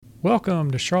Welcome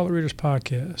to Charlotte Readers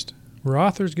Podcast, where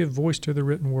authors give voice to their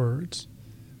written words.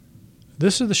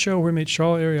 This is the show where we meet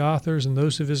Charlotte area authors and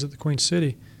those who visit the Queen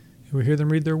City, and we hear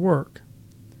them read their work.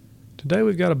 Today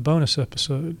we've got a bonus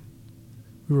episode.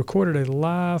 We recorded a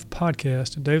live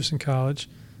podcast at Davidson College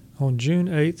on June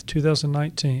 8,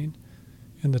 2019,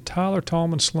 in the Tyler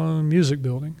Tallman Sloan Music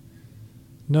Building,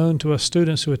 known to us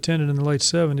students who attended in the late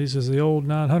 70s as the old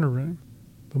 900 room,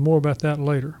 but more about that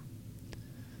later.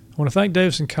 I want to thank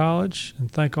Davidson College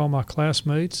and thank all my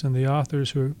classmates and the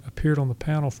authors who appeared on the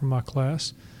panel from my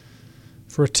class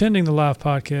for attending the live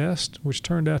podcast, which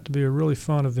turned out to be a really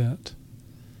fun event.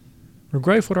 We're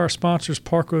grateful to our sponsors,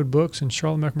 Park Road Books and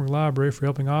Charlotte Mecklenburg Library, for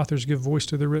helping authors give voice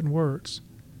to their written words.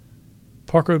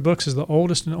 Park Road Books is the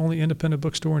oldest and only independent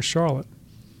bookstore in Charlotte,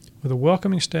 with a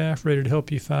welcoming staff ready to help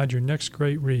you find your next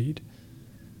great read.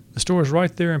 The store is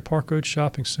right there in Park Road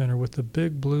Shopping Center with the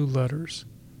big blue letters.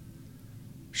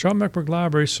 Charlotte Mecklenburg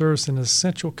Library serves as an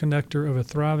essential connector of a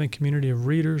thriving community of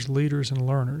readers, leaders, and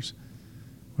learners.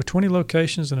 With 20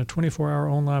 locations and a 24-hour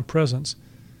online presence,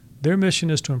 their mission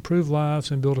is to improve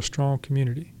lives and build a strong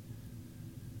community.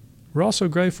 We're also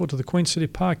grateful to the Queen City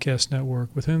Podcast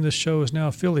Network, with whom this show is now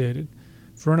affiliated,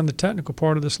 for running the technical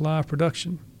part of this live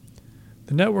production.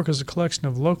 The network is a collection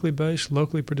of locally based,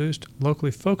 locally produced,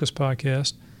 locally focused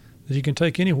podcasts that you can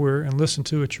take anywhere and listen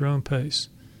to at your own pace.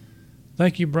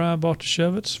 Thank you, Brian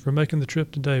Baltashevitz, for making the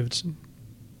trip to Davidson.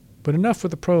 But enough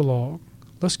with the prologue.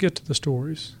 Let's get to the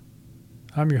stories.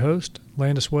 I'm your host,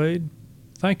 Landis Wade.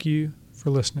 Thank you for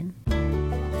listening.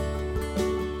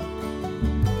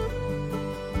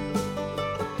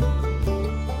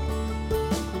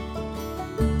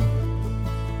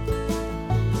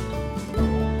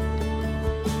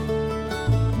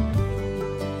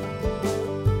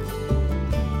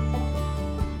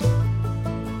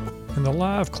 In the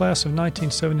live Class of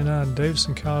 1979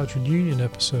 Davidson College reunion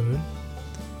episode,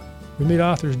 we meet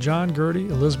authors John Gertie,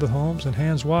 Elizabeth Holmes, and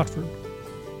Hans Watford,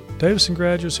 Davidson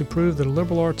graduates who prove that a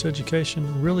liberal arts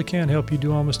education really can help you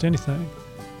do almost anything,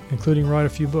 including write a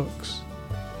few books.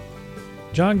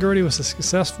 John Gertie was a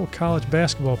successful college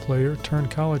basketball player turned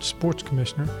college sports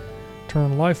commissioner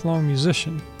turned lifelong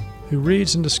musician who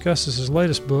reads and discusses his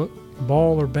latest book,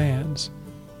 Ball or Bands,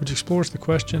 which explores the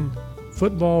question,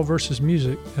 football versus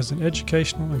music as an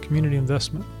educational and community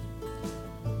investment.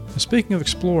 And speaking of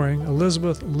exploring,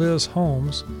 Elizabeth Liz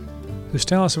Holmes, whose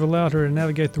talents have allowed her to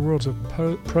navigate the worlds of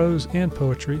prose and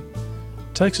poetry,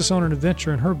 takes us on an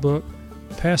adventure in her book,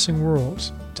 Passing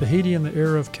Worlds, Tahiti in the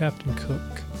Era of Captain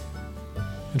Cook.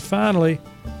 And finally,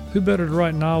 who better to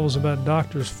write novels about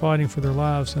doctors fighting for their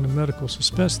lives in a medical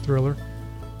suspense thriller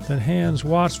than Hans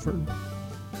Watford,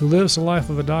 who lives the life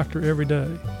of a doctor every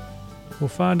day. We'll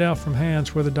find out from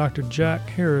Hans whether Dr. Jack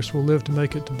Harris will live to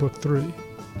make it to Book 3.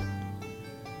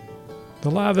 The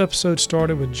live episode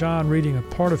started with John reading a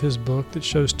part of his book that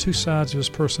shows two sides of his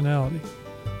personality,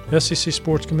 SEC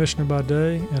Sports Commissioner by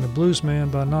day and a blues man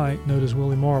by night known as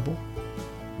Willie Marble.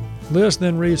 Liz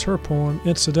then reads her poem,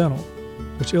 Incidental,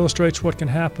 which illustrates what can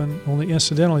happen, only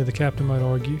incidentally the captain might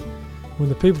argue, when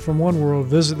the people from one world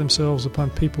visit themselves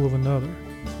upon people of another.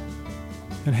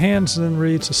 And Hans then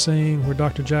reads a scene where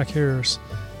Dr. Jack Harris,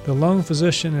 the lone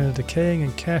physician in a decaying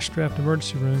and cash-strapped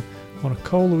emergency room on a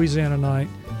cold Louisiana night,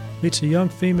 meets a young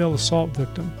female assault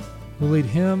victim who will lead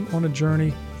him on a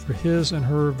journey for his and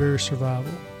her very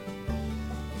survival.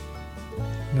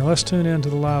 Now let's tune in to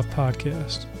the live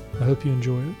podcast. I hope you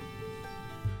enjoy it.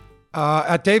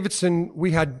 At Davidson,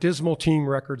 we had dismal team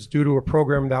records due to a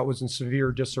program that was in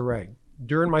severe disarray.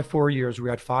 During my 4 years, we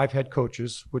had 5 head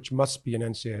coaches, which must be an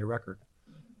NCAA record.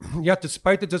 Yet,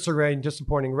 despite the disarray and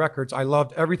disappointing records, I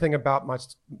loved everything about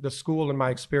the school and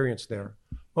my experience there.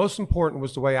 Most important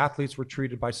was the way athletes were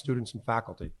treated by students and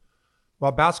faculty.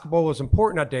 While basketball was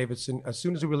important at Davidson, as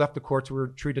soon as we left the courts, we were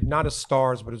treated not as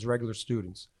stars, but as regular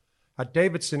students. At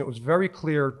Davidson, it was very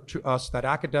clear to us that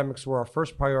academics were our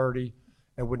first priority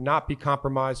and would not be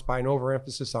compromised by an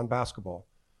overemphasis on basketball.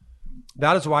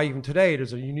 That is why even today, it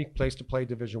is a unique place to play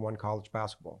Division I college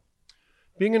basketball.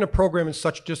 Being in a program in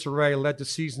such disarray led to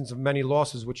seasons of many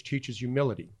losses, which teaches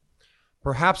humility.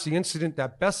 Perhaps the incident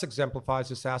that best exemplifies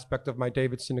this aspect of my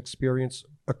Davidson experience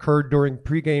occurred during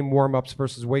pregame warm-ups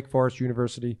versus Wake Forest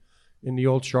University in the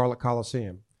old Charlotte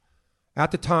Coliseum. At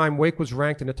the time, Wake was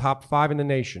ranked in the top 5 in the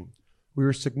nation. We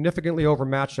were significantly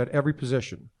overmatched at every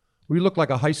position. We looked like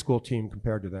a high school team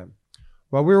compared to them.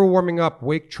 While we were warming up,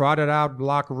 Wake trotted out of the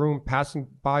locker room, passing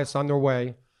by us on their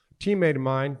way. A teammate of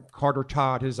mine, Carter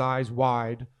Todd, his eyes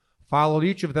wide, followed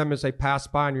each of them as they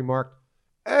passed by and remarked,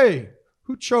 "Hey,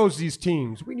 who chose these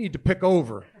teams? We need to pick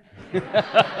over."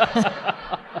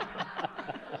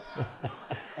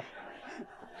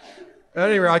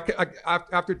 Anyway,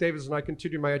 after Davidson, I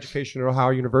continued my education at Ohio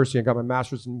University and got my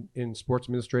master's in sports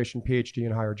administration, PhD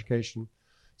in higher education.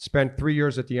 Spent 3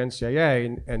 years at the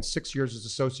NCAA and 6 years as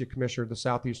associate commissioner of the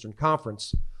Southeastern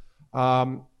Conference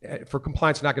for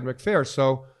compliance and academic affairs.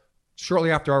 So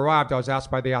shortly after I arrived, I was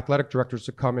asked by the athletic directors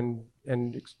to come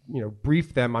and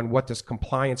brief them on what this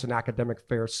compliance and academic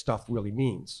affairs stuff really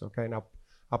means. Okay, now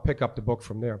I'll pick up the book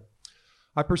from there.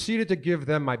 I proceeded to give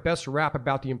them my best rap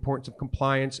about the importance of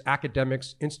compliance,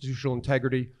 academics, institutional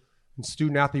integrity, and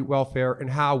student-athlete welfare,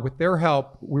 and how, with their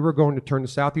help, we were going to turn the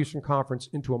Southeastern Conference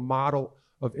into a model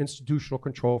of institutional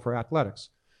control for athletics.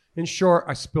 In short,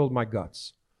 I spilled my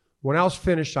guts. When I was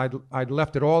finished, I'd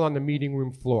left it all on the meeting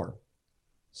room floor.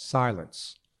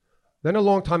 Silence. Then a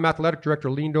longtime athletic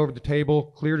director leaned over the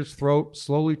table, cleared his throat,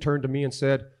 slowly turned to me and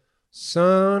said,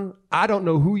 "Son, I don't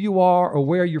know who you are or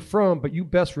where you're from, but you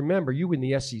best remember you in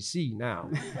the SEC now."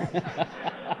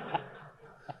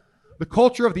 The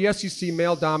culture of the SEC,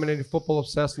 male-dominated,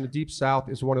 football-obsessed in the Deep South,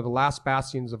 is one of the last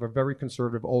bastions of a very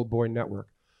conservative old boy network.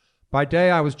 By day,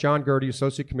 I was John Gertie,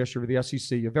 Associate Commissioner of the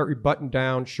SEC, a very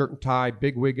buttoned-down, shirt and tie,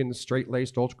 big-wig in the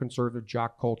straight-laced, ultra-conservative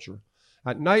jock culture.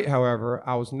 At night, however,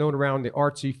 I was known around the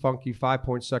artsy, funky,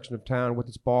 five-point section of town with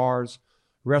its bars,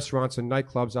 restaurants, and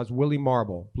nightclubs as Willie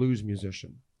Marble, blues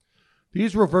musician.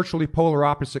 These were virtually polar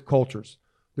opposite cultures.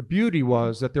 The beauty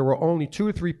was that there were only 2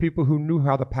 or 3 people who knew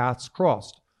how the paths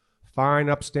crossed. Fine,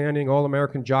 upstanding,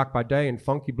 all-American jock by day and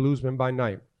funky bluesman by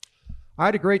night. I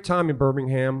had a great time in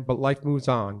Birmingham, but life moves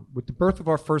on. With the birth of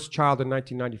our first child in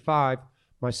 1995,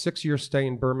 my 6-year stay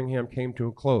in Birmingham came to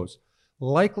a close.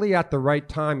 Likely at the right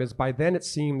time, as by then it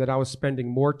seemed that I was spending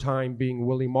more time being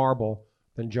Willie Marble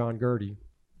than John Gertie.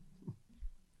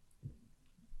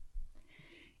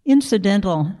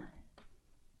 Incidental.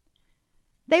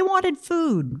 They wanted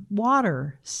food,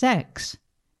 water, sex.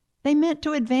 They meant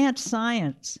to advance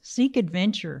science, seek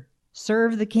adventure,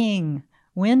 serve the king,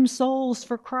 win souls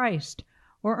for Christ,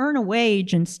 or earn a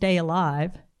wage and stay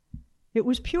alive. It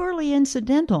was purely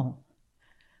incidental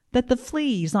that the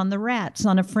fleas on the rats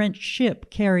on a French ship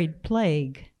carried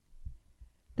plague,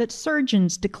 that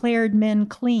surgeons declared men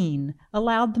clean,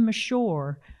 allowed them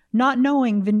ashore, not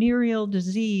knowing venereal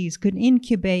disease could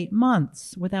incubate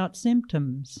months without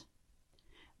symptoms,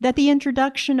 that the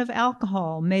introduction of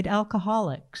alcohol made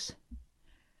alcoholics,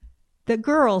 that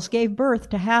girls gave birth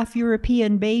to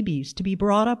half-European babies to be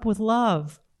brought up with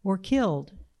love or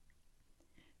killed,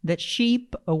 that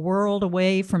sheep, a world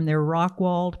away from their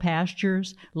rock-walled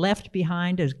pastures, left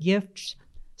behind as gifts,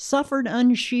 suffered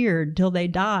unsheared till they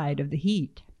died of the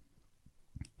heat,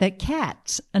 that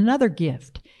cats, another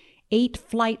gift, ate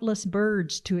flightless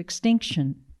birds to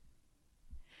extinction,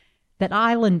 that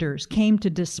islanders came to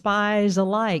despise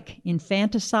alike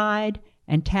infanticide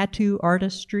and tattoo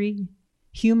artistry,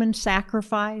 human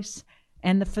sacrifice,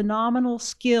 and the phenomenal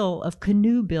skill of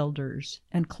canoe builders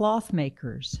and cloth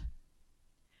makers.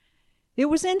 It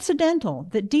was incidental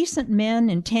that decent men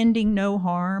intending no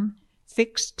harm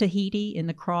fixed Tahiti in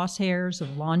the crosshairs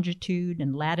of longitude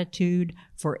and latitude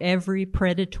for every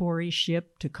predatory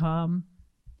ship to come,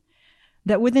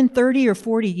 that within 30 or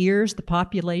 40 years the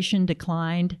population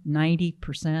declined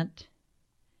 90%,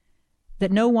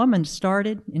 that no woman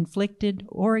started, inflicted,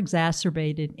 or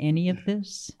exacerbated any of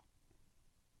this.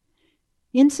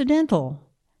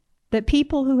 Incidental that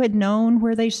people who had known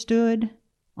where they stood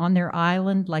on their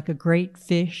island like a great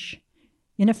fish,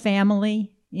 in a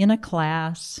family, in a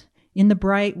class, in the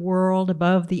bright world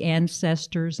above the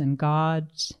ancestors and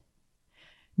gods,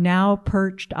 now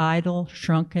perched idle,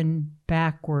 shrunken,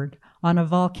 backward, on a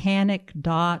volcanic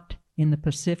dot in the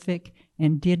Pacific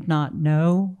and did not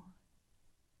know.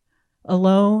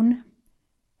 Alone,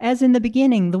 as in the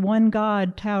beginning the one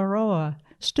god Tauroa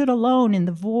stood alone in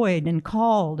the void and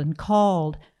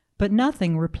called, but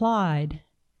nothing replied.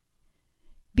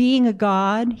 Being a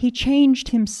god, he changed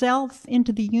himself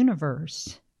into the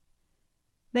universe.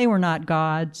 They were not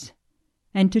gods,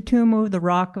 and Tutumu, the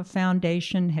rock of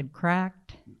foundation, had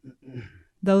cracked,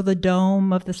 though the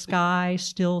dome of the sky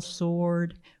still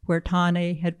soared where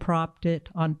Tane had propped it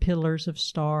on pillars of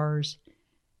stars.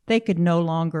 They could no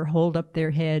longer hold up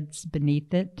their heads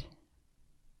beneath it.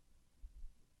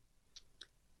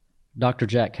 Dr.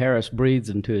 Jack Harris breathed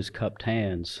into his cupped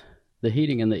hands. The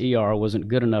heating in the ER wasn't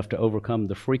good enough to overcome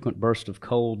the frequent burst of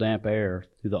cold, damp air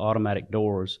through the automatic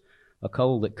doors, a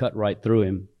cold that cut right through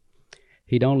him.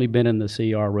 He'd only been in this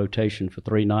ER rotation for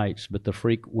 3 nights, but the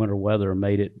freak winter weather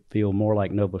made it feel more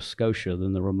like Nova Scotia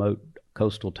than the remote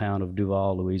coastal town of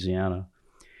Duval, Louisiana.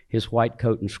 His white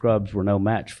coat and scrubs were no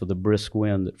match for the brisk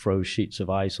wind that froze sheets of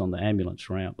ice on the ambulance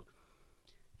ramp.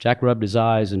 Jack rubbed his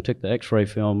eyes and took the x-ray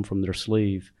film from their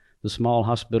sleeve. The small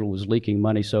hospital was leaking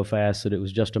money so fast that it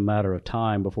was just a matter of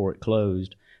time before it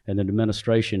closed, and the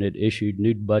administration had issued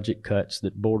new budget cuts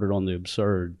that bordered on the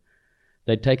absurd.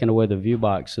 They'd taken away the view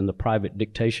box in the private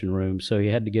dictation room, so he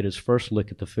had to get his first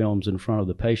look at the films in front of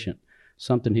the patient,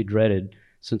 something he dreaded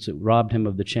since it robbed him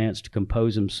of the chance to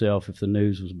compose himself if the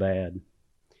news was bad.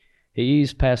 He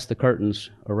eased past the curtains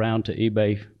around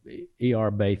to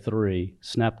ER Bay 3,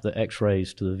 snapped the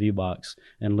x-rays to the view box,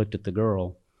 and looked at the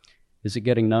girl. Is it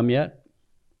getting numb yet?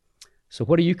 So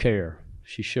what do you care?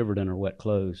 She shivered in her wet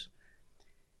clothes.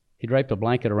 He draped a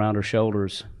blanket around her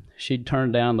shoulders. She'd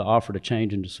turned down the offer to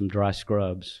change into some dry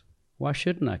scrubs. Why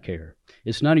shouldn't I care?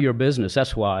 It's none of your business,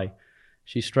 that's why.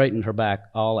 She straightened her back,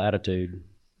 all attitude.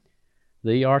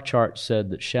 The ER chart said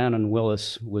that Shannon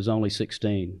Willis was only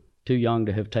 16, too young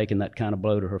to have taken that kind of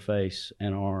blow to her face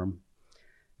and arm.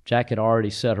 Jack had already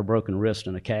set her broken wrist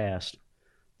in a cast.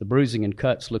 The bruising and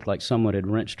cuts looked like someone had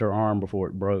wrenched her arm before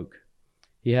it broke.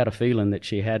 He had a feeling that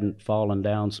she hadn't fallen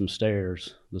down some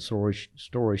stairs, the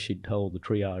story she'd told the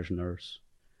triage nurse.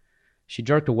 She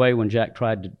jerked away when Jack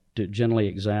tried to gently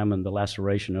examine the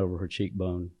laceration over her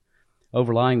cheekbone.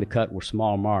 Overlying the cut were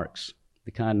small marks,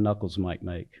 the kind knuckles might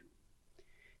make.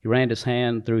 He ran his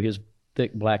hand through his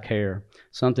thick black hair,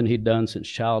 something he'd done since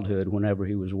childhood whenever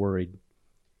he was worried.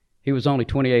 He was only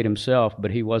 28 himself,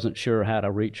 but he wasn't sure how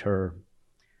to reach her.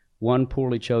 One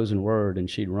poorly chosen word and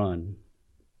she'd run.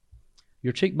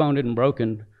 Your cheekbone isn't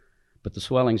broken, but the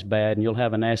swelling's bad and you'll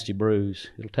have a nasty bruise.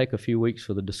 It'll take a few weeks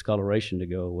for the discoloration to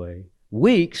go away.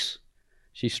 Weeks?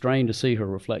 She strained to see her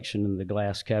reflection in the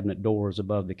glass cabinet doors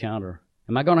above the counter.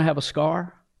 Am I going to have a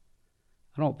scar?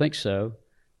 I don't think so.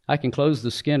 I can close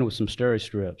the skin with some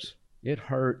Steri-strips. It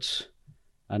hurts.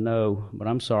 I know, but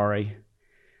I'm sorry.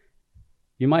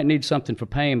 You might need something for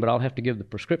pain, but I'll have to give the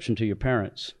prescription to your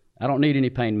parents. I don't need any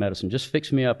pain medicine. Just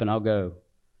fix me up and I'll go.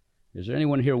 Is there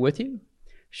anyone here with you?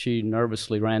 She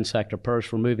nervously ransacked her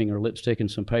purse, removing her lipstick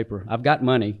and some paper. I've got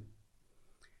money.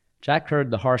 Jack heard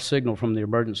the harsh signal from the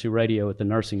emergency radio at the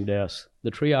nursing desk.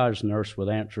 The triage nurse would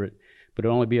answer it, but it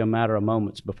would only be a matter of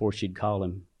moments before she'd call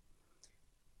him.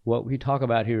 What we talk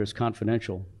about here is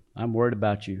confidential. I'm worried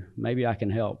about you. Maybe I can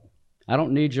help. I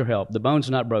don't need your help. The bone's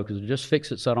not broken. Just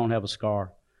fix it so I don't have a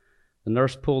scar. The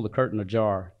nurse pulled the curtain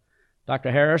ajar.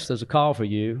 Dr. Harris, there's a call for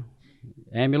you.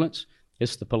 Ambulance?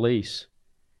 It's the police.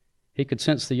 He could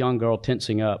sense the young girl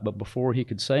tensing up, but before he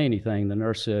could say anything, the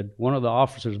nurse said, one of the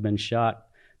officers has been shot.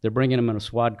 They're bringing him in a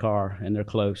SWAT car, and they're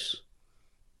close.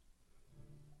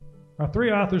 Our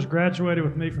three authors graduated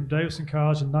with me from Davidson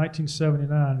College in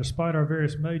 1979. Despite our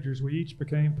various majors, we each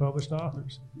became published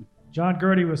authors. John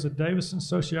Gertie was a Davidson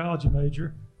sociology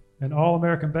major and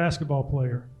All-American basketball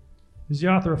player. He's the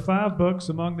author of 5 books,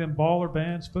 among them Baller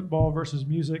Bands, Football versus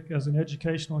Music as an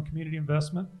Educational and Community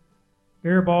Investment,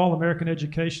 Airball, American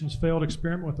Education's Failed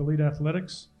Experiment with Elite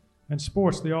Athletics, and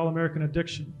Sports, the All-American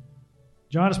Addiction.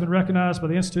 John has been recognized by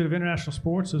the Institute of International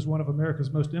Sports as one of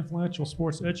America's most influential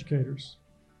sports educators.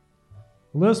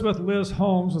 Elizabeth Liz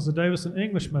Holmes was a Davidson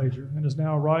English major and is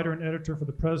now a writer and editor for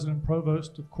the president and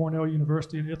provost of Cornell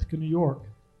University in Ithaca, New York,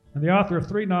 and the author of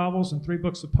 3 novels and 3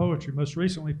 books of poetry, most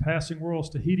recently Passing Worlds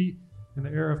Tahiti in the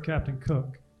Era of Captain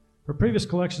Cook. Her previous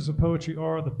collections of poetry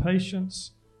are The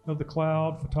Patience of the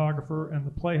Cloud Photographer and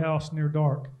The Playhouse Near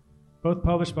Dark, both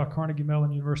published by Carnegie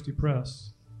Mellon University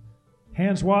Press.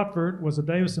 Hans Watford was a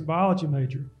Davidson biology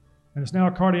major and is now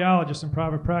a cardiologist in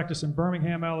private practice in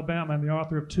Birmingham, Alabama, and the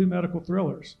author of 2 medical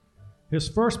thrillers. His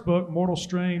first book, Mortal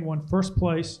Strain, won first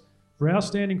place for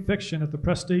outstanding fiction at the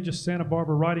prestigious Santa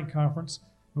Barbara Writing Conference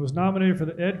and was nominated for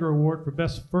the Edgar Award for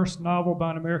Best First Novel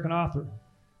by an American Author.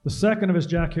 The second of his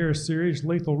Jack Harris series,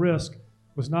 Lethal Risk,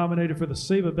 was nominated for the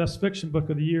SIVA Best Fiction Book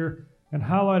of the Year and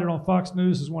highlighted on Fox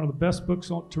News as one of the best books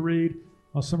to read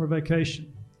on summer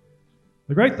vacation.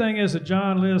 The great thing is that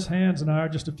John, Liz, Hans, and I are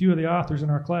just a few of the authors in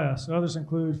our class. Others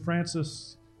include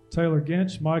Francis Taylor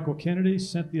Ginch, Michael Kennedy,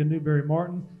 Cynthia Newberry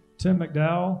Martin, Tim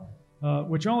McDowell,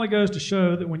 which only goes to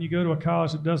show that when you go to a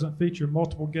college that doesn't feature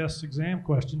multiple guest exam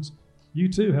questions, you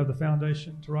too have the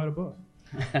foundation to write a book.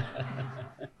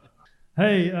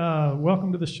 Hey,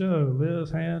 welcome to the show,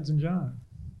 Liz, Hans, and John.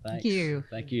 Thanks. Thank you.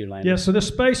 Thank you, Landon. Yeah, so this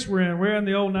space we're in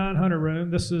the old 900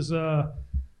 room. This is,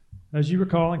 as you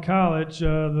recall, in college,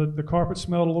 the carpet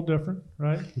smelled a little different,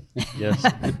 right? Yes.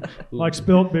 Like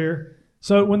spilt beer.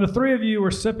 So when the 3 of you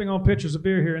were sipping on pitchers of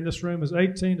beer here in this room as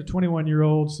 18 to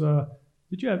 21-year-olds,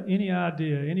 did you have any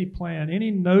idea, any plan,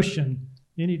 any notion,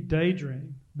 any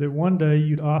daydream that one day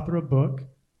you'd author a book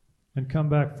and come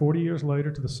back 40 years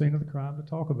later to the scene of the crime to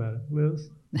talk about it. Liz?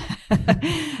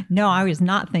 No, I was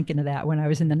not thinking of that when I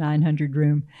was in the 900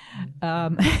 room.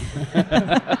 Come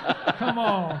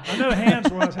on. I know Hans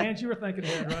was. Hans, you were thinking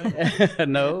ahead, right?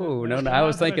 No. I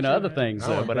was thinking of other things,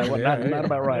 but not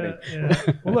about writing. Yeah.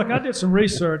 Well, look, I did some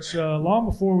research long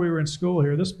before we were in school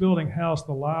here. This building housed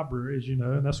the library, as you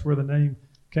know, and that's where the name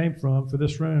came from for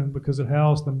this room, because it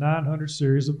housed the 900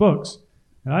 series of books.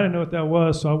 And I didn't know what that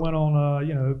was, so I went on,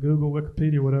 Google,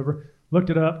 Wikipedia, whatever, looked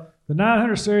it up. The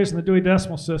 900 series in the Dewey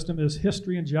Decimal System is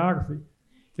history and geography.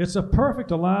 It's a perfect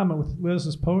alignment with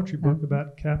Liz's poetry book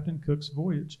about Captain Cook's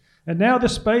voyage. And now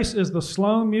this space is the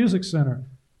Sloan Music Center,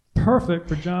 perfect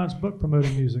for John's book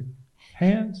promoting music.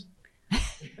 Hans?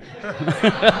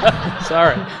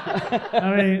 Sorry.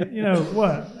 I mean,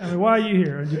 what? I mean, why are you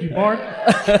here? Did you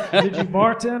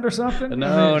bartend or something?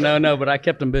 No, but I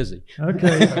kept them busy.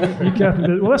 Okay, you kept them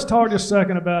busy. Well, let's talk just a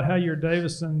second about how your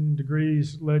Davidson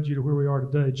degrees led you to where we are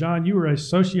today. John, you were a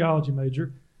sociology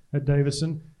major at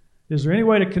Davidson. Is there any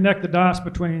way to connect the dots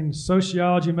between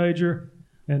sociology major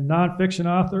and nonfiction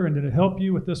author, and did it help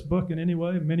you with this book in any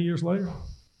way many years later?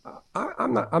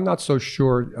 I'm not so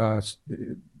sure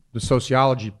the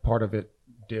sociology part of it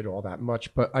did all that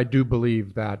much, but I do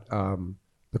believe that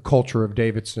the culture of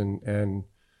Davidson and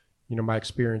my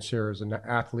experience here as an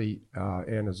athlete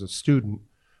and as a student,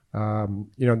 one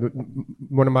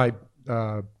of my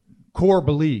core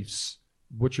beliefs,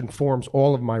 which informs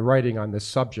all of my writing on this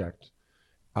subject,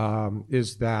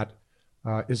 is that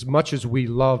as much as we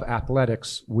love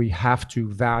athletics, we have to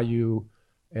value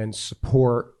and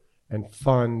support and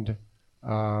fund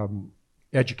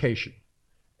education.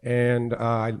 And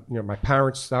my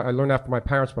parents, I learned after my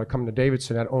parents, when I come to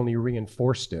Davidson, that only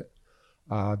reinforced it.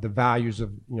 The values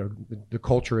of the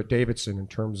culture at Davidson in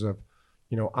terms of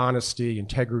honesty,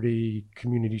 integrity,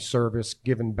 community service,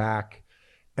 giving back.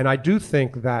 And I do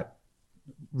think that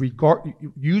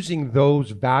using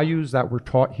those values that we're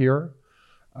taught here,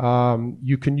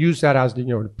 you can use that as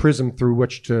the prism through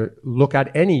which to look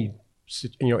at any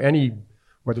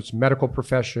whether it's medical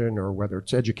profession or whether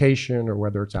it's education or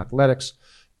whether it's athletics.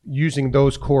 Using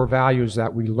those core values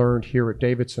that we learned here at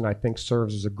Davidson, I think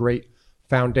serves as a great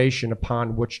foundation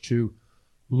upon which to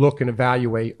look and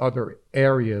evaluate other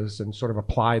areas and sort of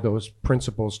apply those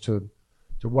principles to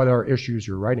what are issues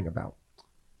you're writing about.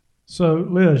 So,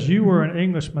 Liz, you were an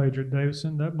English major at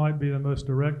Davidson. That might be the most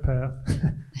direct path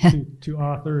to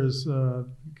author, is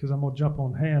because I'm going to jump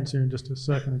on Hans here in just a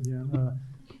second again.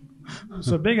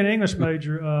 So, being an English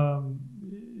major,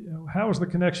 how was the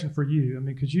connection for you? I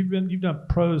mean, because you've done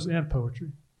prose and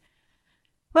poetry.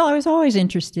 Well, I was always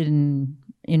interested in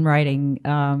writing,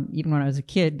 even when I was a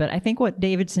kid. But I think what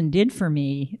Davidson did for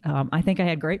me, I think I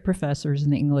had great professors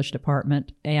in the English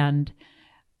department, and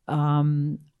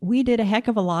we did a heck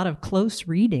of a lot of close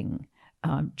reading,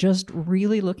 just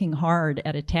really looking hard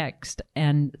at a text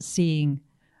and seeing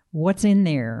what's in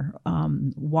there.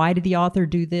 Why did the author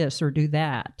do this or do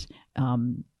that?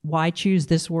 Why choose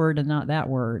this word and not that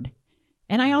word?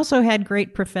 And I also had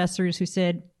great professors who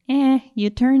said, you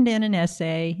turned in an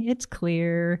essay. It's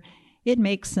clear. It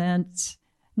makes sense.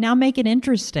 Now make it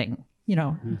interesting.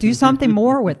 Do something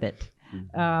more with it.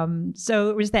 So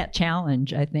it was that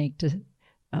challenge, I think, to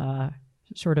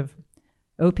sort of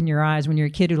open your eyes. When you're a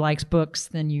kid who likes books,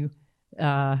 then you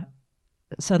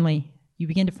suddenly you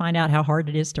begin to find out how hard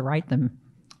it is to write them.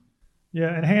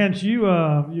 Yeah, and Hans, you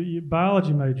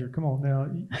biology major. Come on now,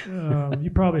 you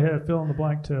probably had fill in the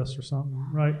blank tests or something,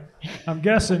 right? I'm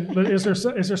guessing. But is there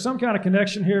some kind of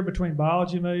connection here between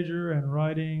biology major and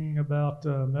writing about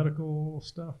medical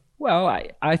stuff? Well,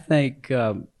 I think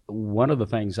one of the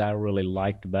things I really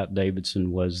liked about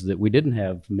Davidson was that we didn't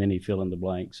have many fill in the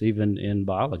blanks, even in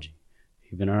biology.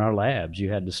 Even in our labs,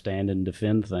 you had to stand and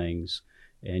defend things,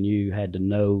 and you had to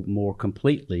know more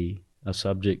completely a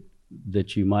subject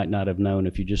that you might not have known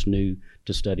if you just knew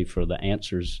to study for the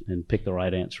answers and pick the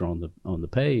right answer on the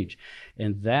page.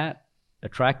 And that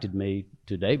attracted me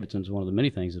to Davidson. It's one of the many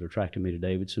things that attracted me to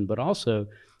Davidson. But also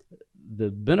the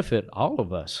benefit all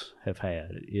of us have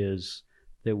had is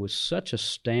there was such a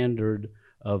standard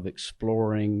of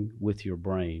exploring with your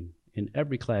brain in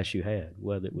every class you had,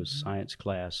 whether it was science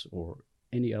class or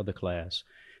any other class.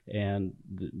 And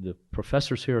the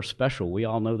professors here are special. We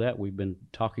all know that. We've been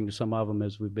talking to some of them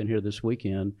as we've been here this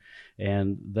weekend,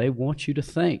 and they want you to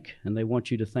think, and they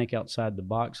want you to think outside the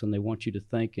box, and they want you to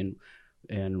think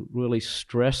and really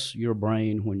stress your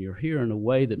brain when you're here in a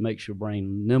way that makes your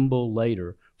brain nimble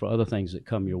later for other things that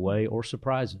come your way or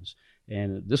surprises.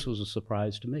 And this was a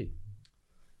surprise to me.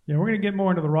 Yeah, we're going to get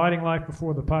more into the writing life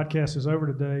before the podcast is over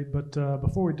today. But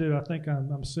before we do, I think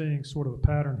I'm seeing sort of a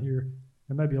pattern here.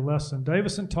 and maybe a lesson.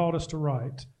 Davison taught us to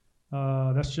write.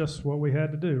 That's just what we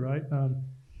had to do, right?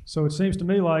 So it seems to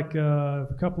me like a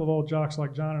couple of old jocks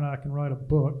like John and I can write a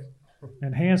book,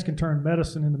 and Hans can turn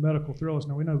medicine into medical thrillers.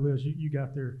 Now, we know, Liz, you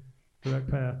got their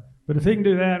direct path. But if he can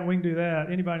do that and we can do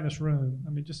that, anybody in this room, I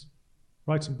mean, just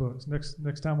write some books.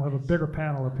 Next time we'll have a bigger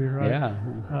panel up here, right?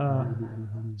 Yeah.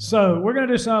 So we're going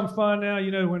to do something fun now.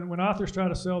 You know, when authors try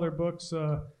to sell their books,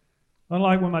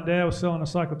 unlike when my dad was selling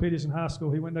encyclopedias in high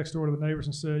school, he went next door to the neighbors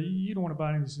and said, "You don't want to buy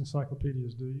any of these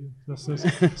encyclopedias, do you?"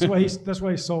 That's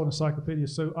why he sold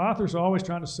encyclopedias. So authors are always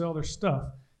trying to sell their stuff.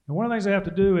 And one of the things they have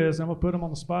to do is, I'm going to put them on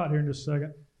the spot here in just a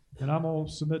second, and I'm going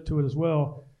to submit to it as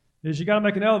well, is you got to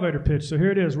make an elevator pitch. So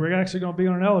here it is. We're actually going to be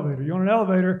on an elevator. You're on an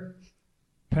elevator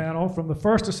panel from the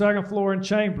first to second floor in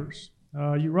Chambers.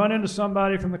 You run into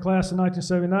somebody from the class of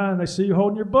 1979, and they see you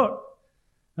holding your book.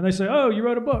 And they say, "Oh, you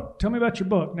wrote a book. Tell me about your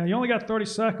book." Now, you only got 30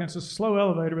 seconds. It's a slow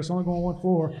elevator, but it's only going one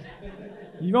floor.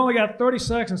 You've only got 30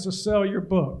 seconds to sell your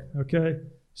book, okay?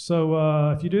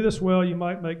 So if you do this well, you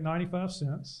might make 95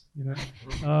 cents, you know.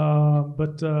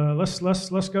 But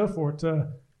let's go for it.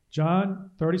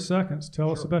 John, 30 seconds.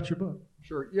 Tell us about your book.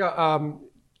 Sure. Yeah.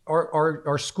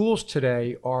 Our schools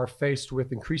today are faced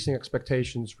with increasing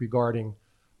expectations regarding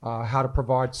how to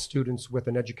provide students with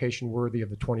an education worthy of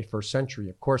the 21st century.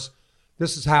 Of course,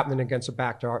 this is happening against a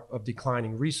backdrop of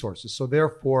declining resources. So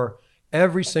therefore,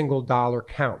 every single dollar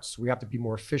counts. We have to be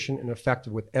more efficient and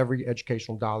effective with every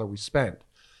educational dollar we spend.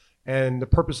 And the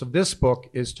purpose of this book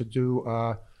is to do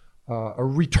a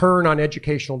return on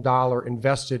educational dollar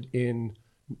invested in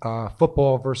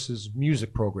football versus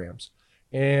music programs.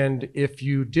 And if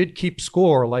you did keep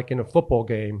score, like in a football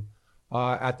game,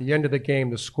 at the end of the game,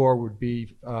 the score would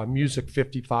be music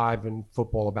 55 and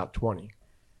football about 20.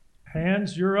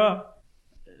 Hans, you're up.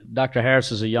 Dr.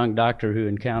 Harris is a young doctor who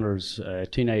encounters a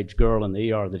teenage girl in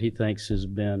the ER that he thinks has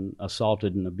been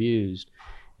assaulted and abused.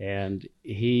 And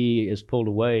he is pulled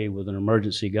away with an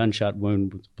emergency gunshot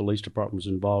wound the police department was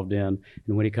involved in.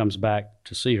 And when he comes back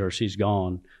to see her, she's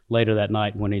gone. Later that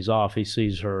night, when he's off, he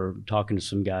sees her talking to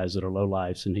some guys that are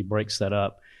lowlifes, and he breaks that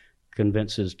up,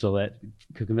 convinces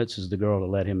the girl to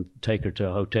let him take her to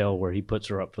a hotel where he puts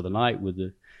her up for the night with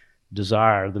the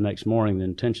desire the next morning, the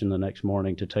intention the next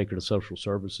morning to take her to social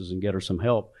services and get her some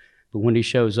help. But when he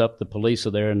shows up, the police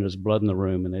are there and there's blood in the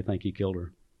room and they think he killed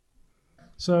her.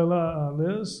 So,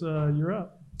 Liz, you're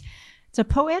up. It's a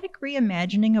poetic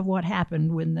reimagining of what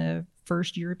happened when the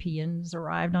first Europeans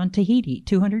arrived on Tahiti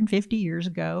 250 years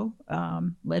ago,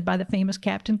 led by the famous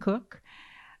Captain Cook.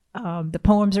 The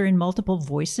poems are in multiple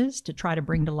voices to try to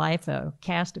bring to life a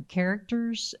cast of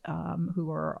characters who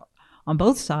are on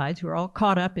both sides, who are all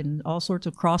caught up in all sorts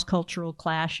of cross-cultural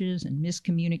clashes and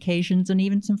miscommunications and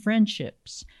even some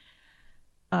friendships.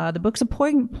 The book's a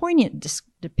poignant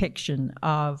depiction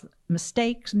of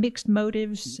mistakes, mixed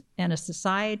motives, and a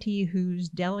society whose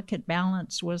delicate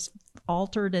balance was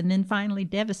altered and then finally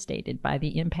devastated by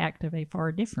the impact of a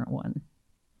far different one.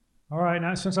 All right,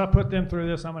 now since I put them through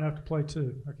this, I'm going to have to play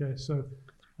too. Okay, so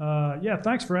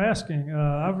thanks for asking.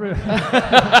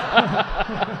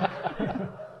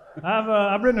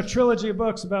 I've written a trilogy of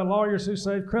books about lawyers who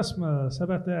saved Christmas. How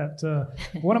about that?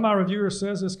 One of my reviewers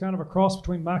says it's kind of a cross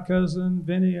between My Cousin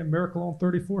Vinny and Miracle on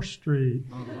 34th Street.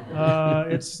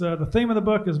 It's the theme of the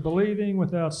book is believing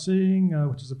without seeing,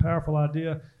 which is a powerful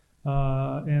idea.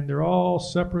 And they're all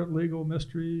separate legal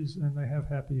mysteries, and they have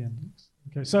happy endings.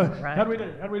 Okay, so right. How do we do?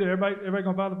 Everybody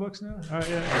gonna buy the books now? All right,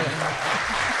 yeah.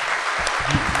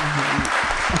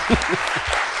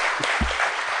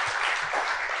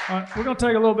 All right, we're going to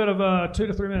take a little bit of a 2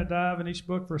 to 3 minute dive in each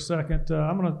book for a second.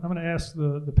 I'm going to ask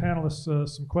the panelists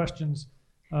some questions.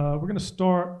 We're going to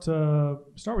start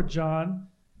with John.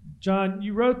 John,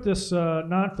 you wrote this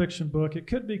nonfiction book. It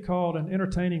could be called an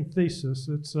entertaining thesis.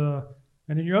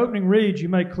 And in your opening read, you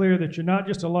make clear that you're not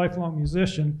just a lifelong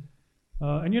musician,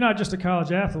 and you're not just a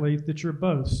college athlete, that you're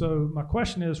both. So my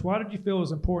question is, why did you feel it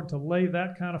was important to lay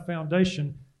that kind of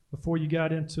foundation before you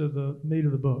got into the meat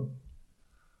of the book?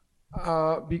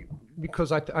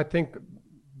 Because I think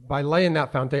by laying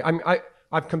that foundation,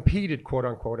 I've competed, quote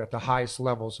unquote, at the highest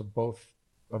levels of both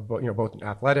in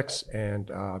athletics and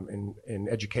in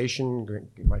education,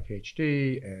 my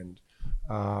PhD, and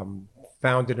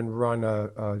founded and run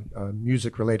a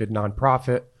music-related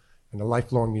nonprofit, and a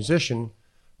lifelong musician.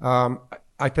 I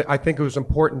think it was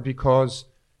important because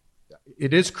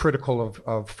it is critical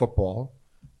of football,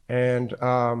 and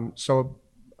so.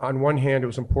 On one hand, it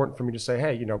was important for me to say,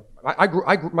 hey, I grew,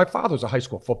 my father was a high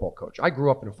school football coach. I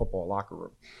grew up in a football locker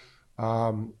room,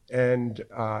 and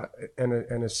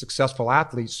a successful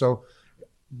athlete. So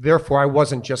therefore, I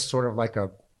wasn't just sort of like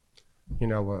a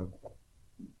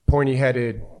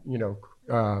pointy-headed,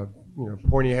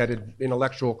 pointy-headed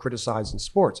intellectual criticizing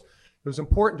sports. It was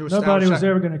important to establish Nobody was that.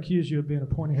 ever going to accuse you of being a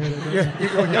pointy-headed.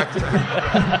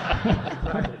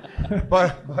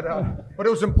 But it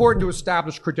was important to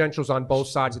establish credentials on both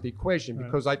sides of the equation,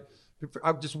 because I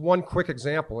just one quick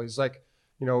example is like,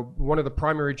 one of the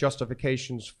primary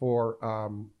justifications for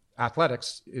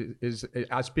athletics is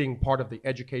as being part of the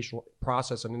educational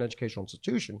process in an educational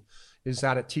institution is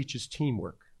that it teaches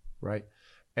teamwork, right?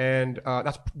 And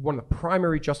that's one of the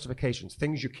primary justifications,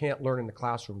 things you can't learn in the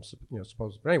classroom,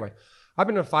 supposedly. But anyway, I've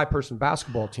been in a 5-person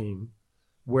basketball team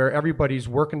where everybody's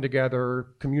working together,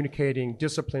 communicating,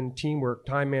 discipline, teamwork,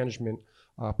 time management,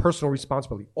 personal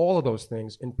responsibility, all of those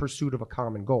things in pursuit of a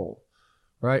common goal,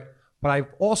 right? But I've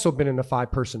also been in a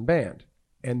 5-person band,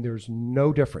 and there's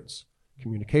no difference.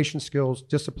 Communication skills,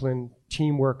 discipline,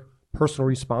 teamwork, personal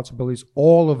responsibilities,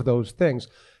 all of those things.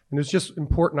 And it's just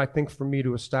important, I think, for me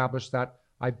to establish that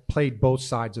I played both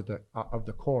sides of the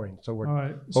coin. So we're All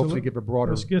right. hopefully give a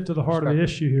broader. Let's get to the heart of the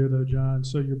issue here, though, John.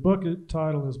 So your book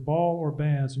title is Ball or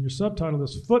Bands, and your subtitle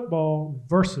is Football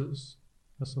versus,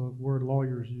 that's a word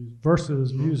lawyers use,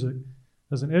 versus music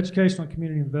as an educational and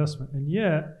community investment. And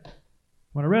yet,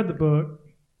 when I read the book,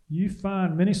 you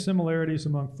find many similarities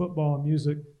among football and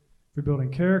music for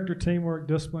building character, teamwork,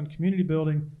 discipline, community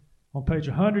building. On page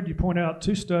 100, you point out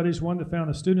 2 studies, one that found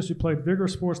that students who played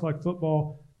vigorous sports like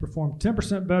football performed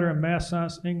 10% better in math,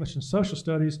 science, English, and social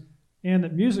studies, and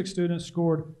that music students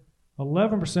scored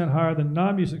 11% higher than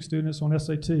non-music students on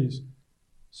SATs.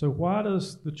 So why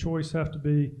does the choice have to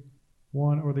be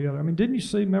one or the other? I mean, didn't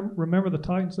you remember the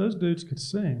Titans? Those dudes could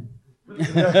sing.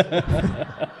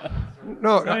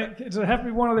 No, does it have to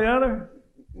be one or the other?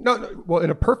 No. Well,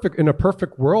 in a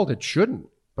perfect world, it shouldn't.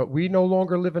 But we no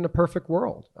longer live in a perfect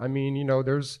world. I mean,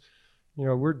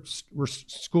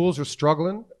 schools are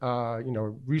struggling.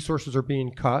 Resources are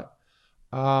being cut,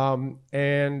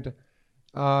 and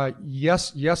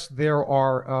yes, there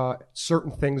are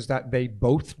certain things that they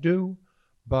both do.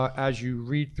 But as you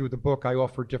read through the book, I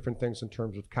offer different things in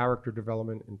terms of character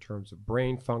development, in terms of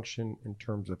brain function, in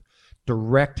terms of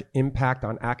direct impact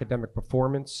on academic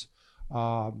performance,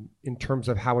 in terms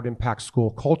of how it impacts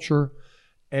school culture.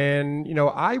 And,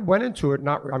 I went into it,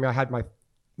 I had my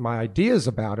ideas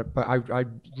about it, but I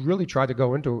really tried to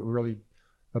go into it really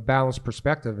a balanced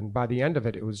perspective. And by the end of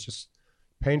it, it was just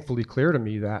painfully clear to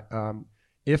me that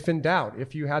if in doubt,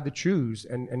 if you had to choose,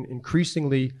 and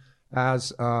increasingly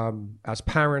as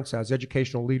parents, as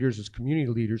educational leaders, as community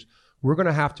leaders, we're going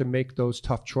to have to make those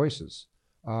tough choices.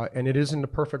 And it isn't a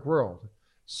perfect world.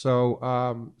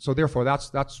 So therefore,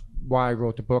 that's why I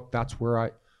wrote the book. That's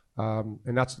where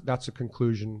and that's a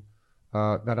conclusion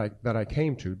that I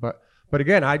came to. But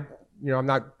again, I'm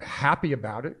not happy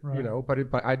about it,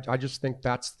 right. But I just think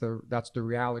that's the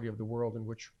reality of the world in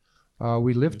which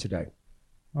we live today.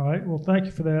 All right. Well, thank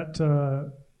you for that.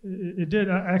 It did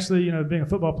actually, being a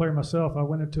football player myself, I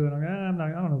went into it. I'm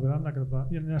not going to buy.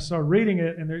 And I started reading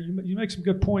it, and you make some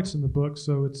good points in the book,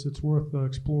 so it's worth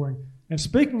exploring. And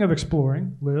speaking of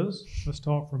exploring, Liz, let's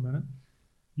talk for a minute.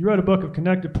 You wrote a book of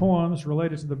connected poems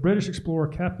related to the British explorer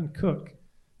Captain Cook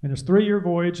and his 3-year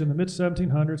voyage in the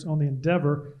mid-1700s on the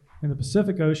Endeavour in the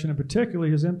Pacific Ocean, and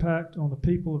particularly his impact on the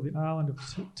people of the island of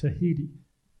Tahiti.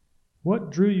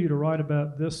 What drew you to write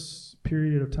about this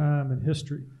period of time in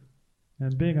history?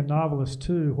 And being a novelist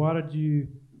too, why did you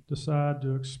decide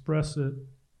to express it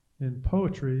in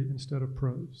poetry instead of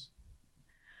prose?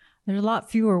 There's a lot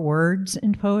fewer words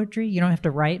in poetry. You don't have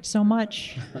to write so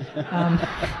much.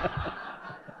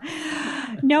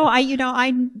 No,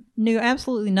 I knew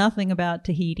absolutely nothing about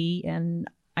Tahiti, and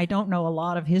I don't know a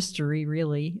lot of history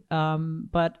really.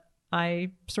 But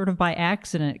I sort of by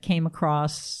accident came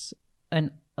across a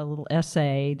little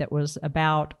essay that was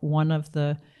about one of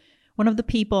the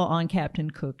people on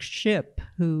Captain Cook's ship,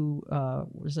 who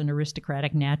was an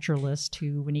aristocratic naturalist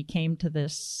who, when he came to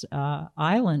this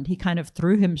island, he kind of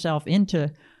threw himself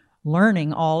into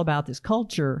learning all about this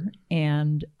culture.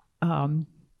 And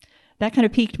that kind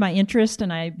of piqued my interest,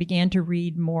 and I began to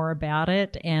read more about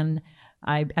it. And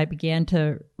I began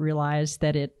to realize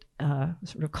that it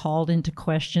sort of called into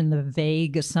question the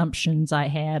vague assumptions I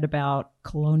had about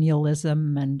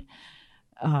colonialism and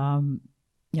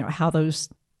how those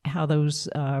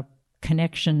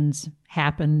connections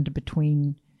happened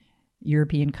between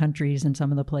European countries and some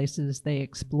of the places they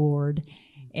explored.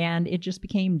 And it just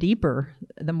became deeper.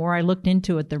 The more I looked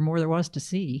into it, the more there was to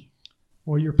see.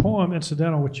 Well, your poem,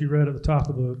 incidental, which you read at the top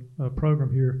of the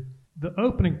program here, the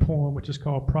opening poem, which is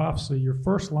called Prophecy, your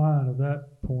first line of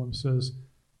that poem says,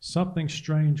 "Something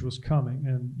strange was coming,"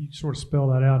 and you sort of spell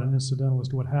that out in incidental as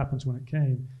to what happens when it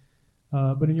came.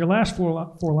 But in your last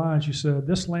four lines, you said,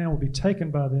 "This land will be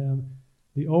taken by them.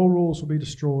 The old rules will be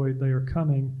destroyed. They are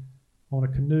coming on a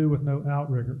canoe with no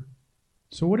outrigger."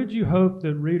 So what did you hope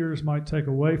that readers might take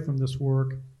away from this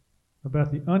work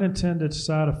about the unintended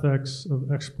side effects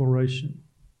of exploration?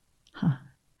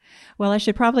 Well, I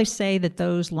should probably say that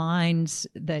those lines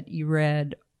that you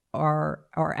read are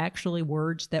actually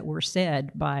words that were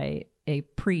said by a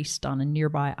priest on a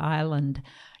nearby island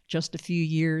just a few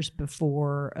years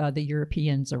before the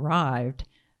Europeans arrived.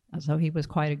 So he was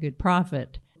quite a good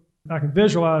prophet. I can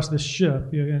visualize this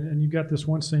ship, and you've got this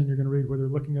one scene you're going to read where they're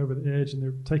looking over the edge and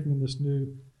they're taking in this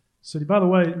new city. By the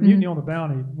way, Mutiny on the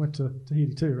Bounty went to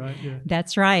Tahiti too, right? Yeah.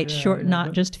 That's right.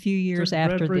 Not just a few years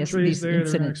after these incidents. They're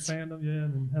going to expand them,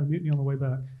 and have a mutiny on the way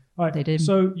back. All right. They did.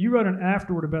 So you wrote an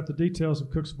afterword about the details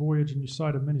of Cook's voyage, and you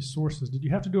cited many sources. Did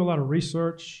you have to do a lot of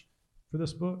research for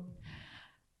this book?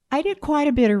 I did quite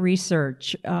a bit of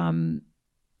research, and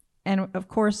of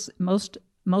course, most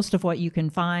of what you can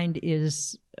find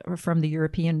is from the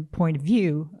European point of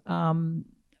view.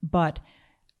 But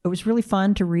it was really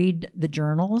fun to read the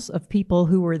journals of people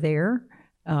who were there,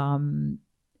 and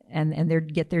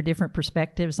get their different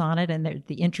perspectives on it, and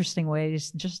the interesting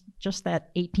ways. Just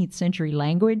that 18th century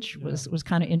language was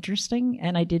kind of interesting,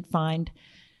 and I did find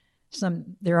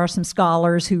there are some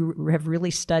scholars who have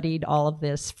really studied all of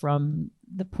this from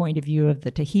the point of view of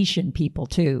the Tahitian people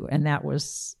too, and that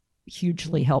was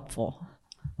hugely helpful.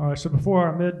 All right, so before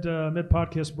our mid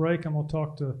podcast break, I'm going to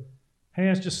talk to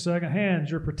Hans just a second.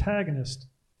 Hans, your protagonist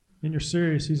in your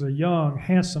series, he's a young,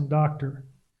 handsome doctor,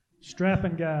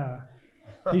 strapping guy.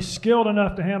 He's skilled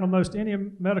enough to handle most any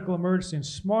medical emergency and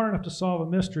smart enough to solve a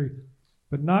mystery,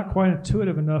 but not quite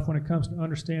intuitive enough when it comes to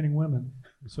understanding women.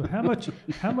 So how much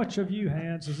of you,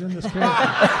 Hans, is in this character?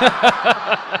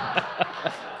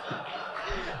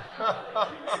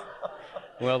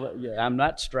 Well, yeah, I'm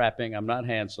not strapping. I'm not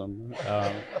handsome.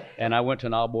 And I went to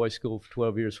an all-boys school for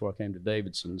 12 years before I came to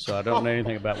Davidson, so I don't know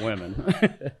anything about women.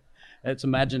 It's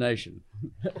imagination.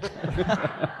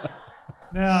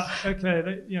 Now,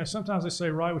 okay, sometimes they say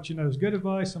write what you know is good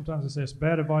advice. Sometimes they say it's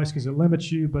bad advice because it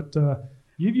limits you. But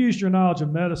you've used your knowledge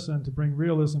of medicine to bring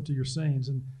realism to your scenes.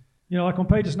 And, like on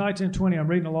pages 19 and 20, I'm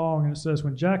reading along, and it says,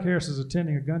 when Jack Harris is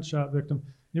attending a gunshot victim,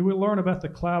 we'll learn about the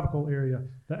clavicle area,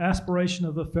 the aspiration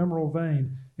of the femoral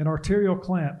vein, an arterial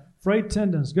clamp, frayed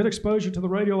tendons, good exposure to the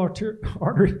radial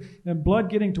artery, and blood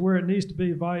getting to where it needs to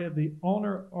be via the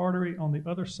ulnar artery on the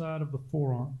other side of the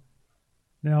forearm.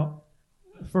 Now,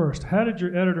 first, how did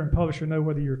your editor and publisher know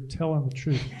whether you're telling the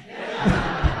truth?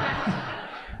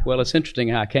 Well, it's interesting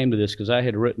how I came to this because I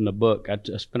had written a book. I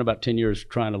spent about 10 years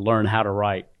trying to learn how to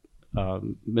write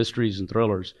mysteries and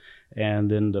thrillers.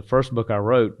 And then the first book I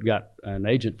wrote got an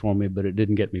agent for me, but it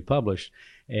didn't get me published.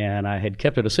 And I had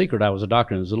kept it a secret. I was a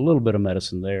doctor, and there was a little bit of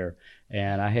medicine there.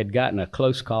 And I had gotten a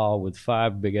close call with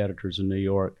 5 big editors in New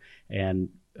York. And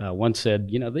one said,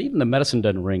 even the medicine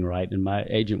doesn't ring right. And my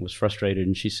agent was frustrated.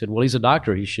 And she said, well, he's a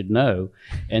doctor. He should know.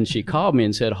 And she called me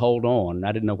and said, hold on. And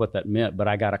I didn't know what that meant. But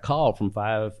I got a call from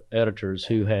 5 editors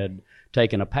who had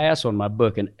taken a pass on my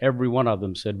book, and every one of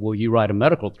them said, will you write a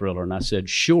medical thriller? And I said,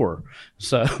 sure.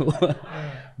 So,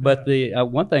 but the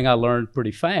one thing I learned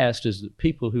pretty fast is that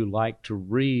people who like to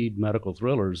read medical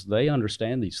thrillers, they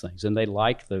understand these things, and they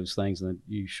like those things, and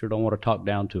you sure don't want to talk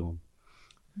down to them.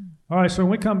 All right, so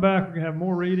when we come back, we're going to have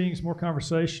more readings, more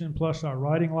conversation, plus our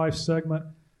Writing Life segment.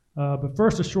 But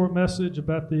first, a short message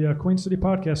about the Queen City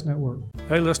Podcast Network.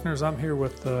 Hey, listeners, I'm here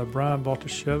with Brian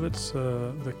Baltashevitz,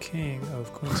 the king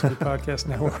of Queen City Podcast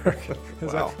Network.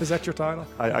 Is that your title?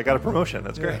 I got a promotion.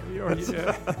 That's great.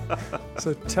 Yeah.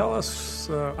 So tell us,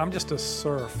 I'm just a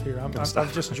serf here.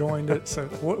 I've just joined it. So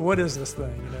what is this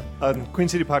thing? Queen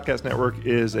City Podcast Network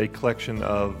is a collection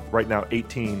of, right now,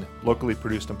 18 locally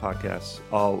produced podcasts,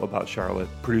 all about Charlotte,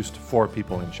 produced for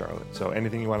people in Charlotte. So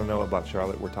anything you want to know about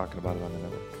Charlotte, we're talking about it on the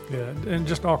network. Yeah, and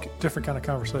just all different kind of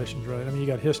conversations, right? I mean, you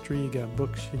got history, you got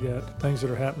books, you got things that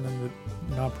are happening with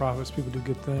nonprofits, people do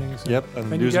good things. Yep, and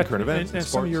news and current events. And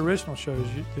some of your original shows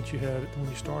that you had when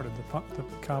you started, the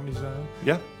Comedy Zone.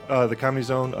 Yeah, the Comedy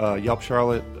Zone, Yelp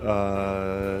Charlotte,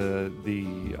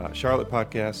 the Charlotte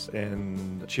podcast,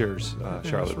 and Cheers,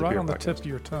 Charlotte. It's right on the tip of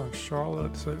your tongue,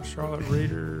 Charlotte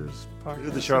Readers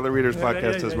podcast. The Charlotte Readers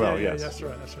podcast as well, yes. Yeah,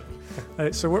 that's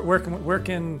right. So where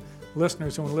can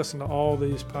listeners who want to listen to all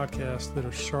these podcasts that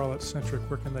are Charlotte-centric,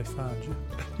 where can they find you?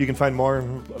 You can find more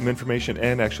information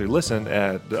and actually listen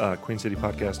at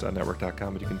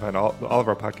QueenCityPodcastNetwork.com, but you can find all of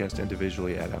our podcasts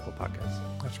individually at Apple Podcasts.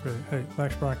 That's great. Hey,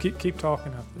 thanks, Brian. Keep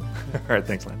talking out there. Yeah. All right,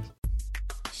 thanks, Lance.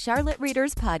 Charlotte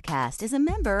Readers Podcast is a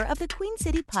member of the Queen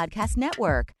City Podcast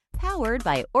Network, powered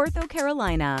by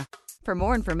OrthoCarolina. For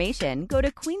more information, go to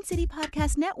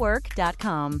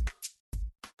queencitypodcastnetwork.com.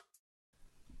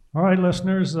 All right,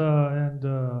 listeners and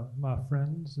my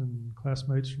friends and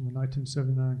classmates from the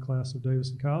 1979 class of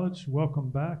Davidson College, welcome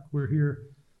back. We're here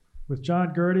with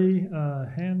John Gertie,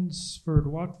 Hansford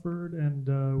Watford, and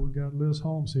we've got Liz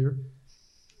Holmes here.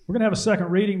 We're going to have a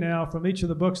second reading now from each of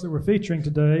the books that we're featuring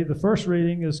today. The first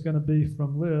reading is going to be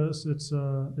from Liz. It's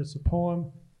a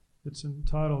poem. It's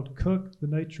entitled Cook, the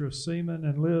Nature of Seamen.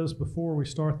 And Liz, before we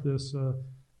start this,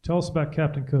 tell us about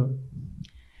Captain Cook.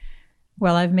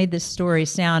 Well, I've made this story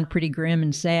sound pretty grim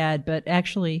and sad, but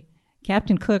actually,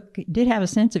 Captain Cook did have a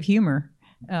sense of humor.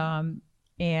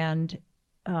 And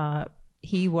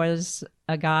he was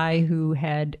a guy who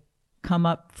had come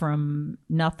up from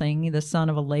nothing, the son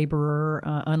of a laborer,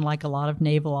 unlike a lot of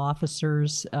naval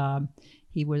officers.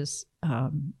 He was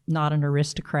not an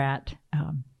aristocrat.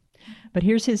 But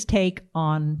here's his take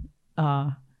on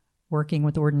working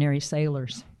with ordinary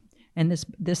sailors. And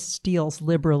this steals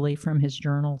liberally from his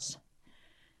journals.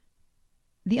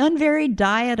 The unvaried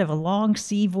diet of a long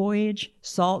sea voyage,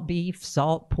 salt beef,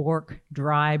 salt pork,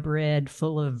 dry bread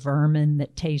full of vermin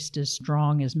that taste as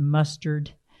strong as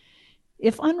mustard,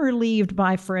 if unrelieved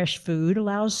by fresh food,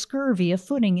 allows scurvy a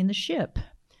footing in the ship.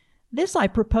 This I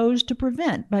propose to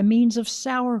prevent by means of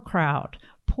sauerkraut,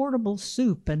 portable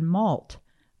soup, and malt,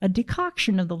 a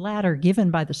decoction of the latter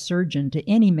given by the surgeon to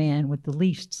any man with the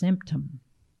least symptom.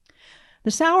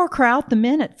 The sauerkraut the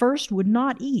men at first would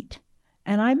not eat,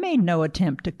 and I made no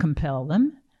attempt to compel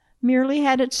them, merely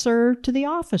had it served to the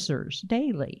officers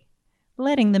daily,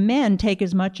 letting the men take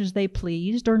as much as they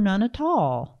pleased or none at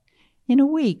all. In a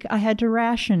week I had to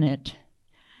ration it.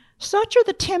 Such are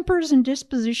the tempers and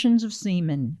dispositions of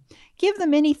seamen. Give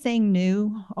them anything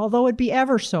new, although it be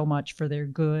ever so much for their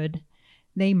good.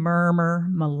 They murmur,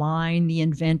 malign the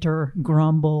inventor,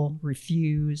 grumble,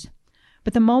 refuse.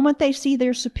 But the moment they see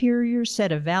their superiors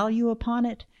set a value upon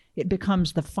it, it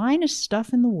becomes the finest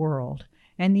stuff in the world,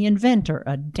 and the inventor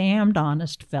a damned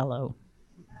honest fellow.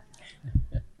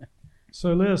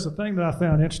 So, Liz, the thing that I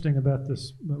found interesting about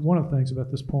this, one of the things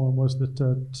about this poem was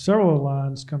that several of the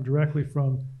lines come directly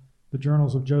from the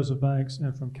journals of Joseph Banks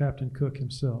and from Captain Cook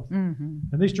himself. Mm-hmm.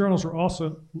 And these journals are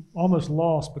also almost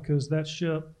lost because that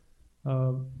ship,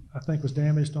 I think, was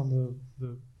damaged on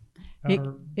the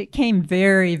outer... It came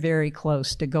very, very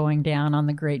close to going down on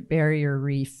the Great Barrier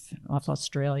Reef off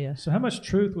Australia. So how much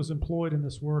truth was employed in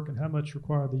this work and how much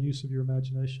required the use of your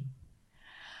imagination?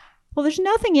 Well, there's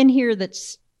nothing in here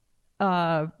that's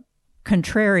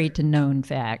contrary to known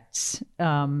facts.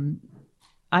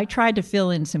 I tried to fill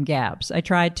in some gaps. I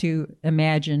tried to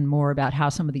imagine more about how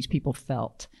some of these people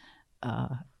felt.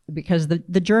 Because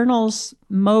the journals,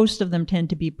 most of them tend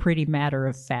to be pretty matter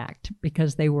of fact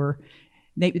because they knew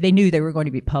they were going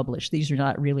to be published. These are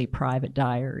not really private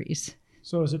diaries.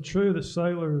 So is it true that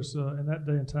sailors in that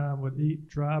day and time would eat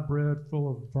dry bread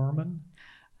full of vermin?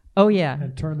 Oh, yeah.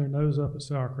 And turn their nose up at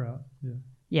sauerkraut? Yeah.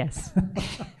 Yes.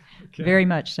 Okay. Very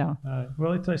much so. All right.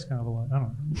 Well, it tastes kind of a lot. I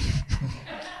don't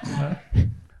know.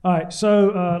 All right.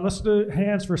 So let's do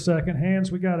Hands for a second.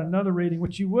 Hands, we got another reading,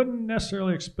 which you wouldn't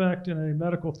necessarily expect in a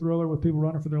medical thriller with people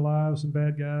running for their lives and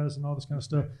bad guys and all this kind of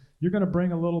stuff. You're going to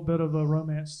bring a little bit of a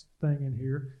romance thing in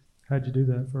here. How'd you do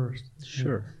that first?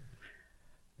 Sure. Yeah.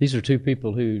 These are two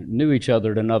people who knew each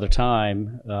other at another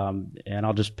time, and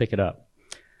I'll just pick it up.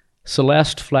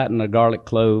 Celeste flattened a garlic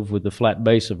clove with the flat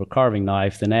base of a carving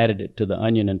knife, then added it to the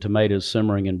onion and tomatoes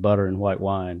simmering in butter and white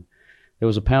wine. There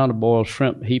was a pound of boiled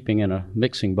shrimp heaping in a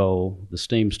mixing bowl, the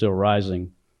steam still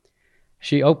rising.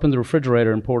 She opened the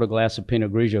refrigerator and poured a glass of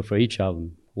Pinot Grigio for each of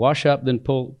them. Wash up, then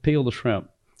peel the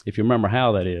shrimp, if you remember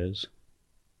how that is.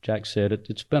 Jack said,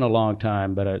 it's been a long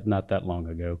time, but not that long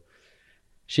ago.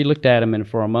 She looked at him, and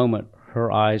for a moment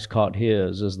her eyes caught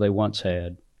his as they once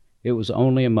had. It was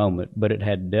only a moment, but it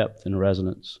had depth and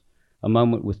resonance, a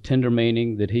moment with tender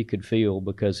meaning that he could feel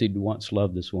because he'd once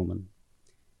loved this woman.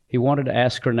 He wanted to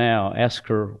ask her now, ask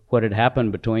her what had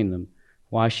happened between them,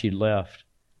 why she'd left.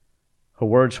 Her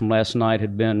words from last night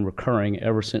had been recurring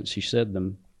ever since she said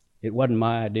them. It wasn't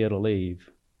my idea to leave,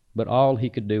 but all he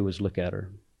could do was look at her.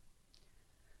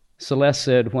 Celeste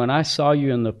said, when I saw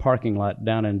you in the parking lot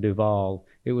down in Duval,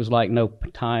 it was like no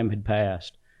time had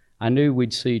passed. I knew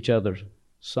we'd see each other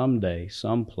someday,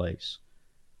 someplace.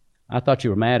 I thought you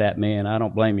were mad at me, and I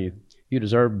don't blame you. You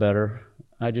deserve better.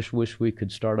 I just wish we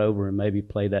could start over and maybe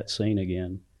play that scene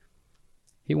again.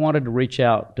 He wanted to reach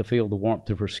out to feel the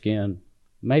warmth of her skin.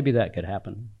 Maybe that could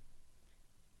happen.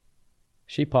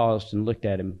 She paused and looked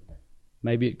at him.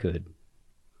 Maybe it could.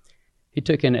 He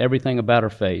took in everything about her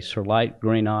face, her light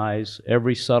green eyes,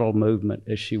 every subtle movement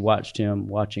as she watched him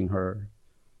watching her.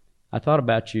 I thought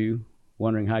about you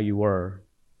wondering how you were.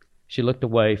 She looked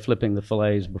away, flipping the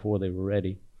fillets before they were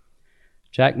ready.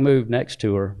 Jack moved next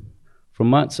to her. For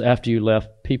months after you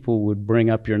left, people would bring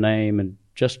up your name and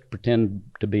just pretend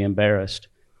to be embarrassed.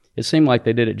 It seemed like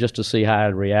they did it just to see how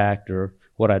I'd react or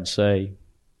what I'd say.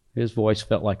 His voice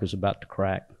felt like it was about to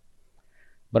crack.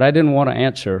 But I didn't want to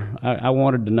answer. I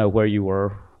wanted to know where you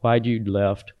were, why you'd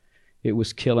left. It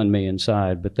was killing me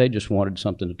inside, but they just wanted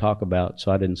something to talk about,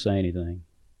 so I didn't say anything.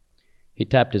 He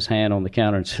tapped his hand on the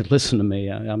counter and said, "Listen to me,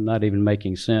 I'm not even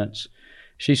making sense."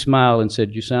 She smiled and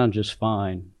said, "You sound just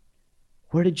fine."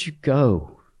 "Where did you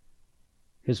go?"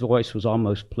 His voice was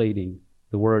almost pleading,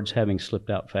 the words having slipped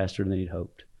out faster than he'd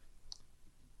hoped.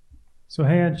 So,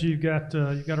 Hans, you've got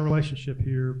a relationship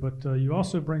here, but you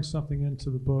also bring something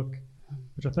into the book,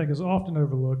 which I think is often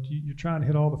overlooked. You're trying to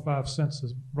hit all the five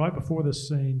senses. Right before this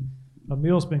scene, a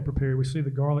meal's being prepared. We see the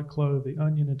garlic clove, the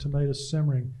onion and tomatoes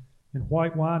simmering in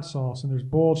white wine sauce, and there's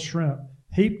boiled shrimp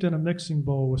heaped in a mixing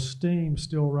bowl with steam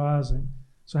still rising.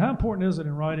 So how important is it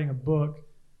in writing a book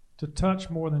to touch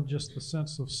more than just the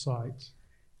sense of sight?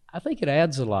 I think it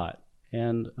adds a lot.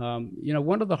 And,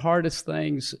 one of the hardest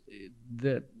things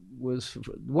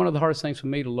for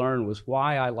me to learn was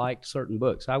why I liked certain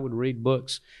books. I would read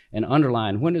books and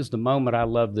underline, when is the moment I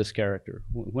loved this character?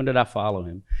 When did I follow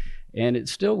him? And it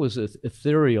still was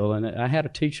ethereal. And I had a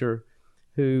teacher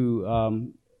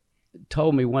who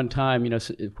told me one time,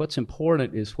 what's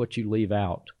important is what you leave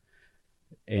out.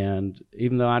 And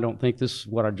even though I don't think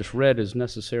what I just read is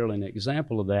necessarily an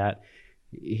example of that,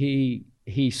 he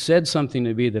said something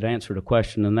to me that answered a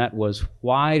question, and that was,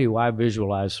 why do I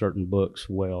visualize certain books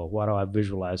well? Why do I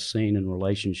visualize scene and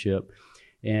relationship?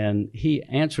 And he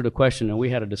answered a question, and we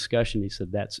had a discussion. He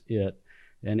said, that's it.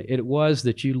 And it was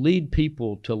that you lead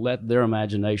people to let their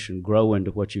imagination grow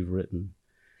into what you've written.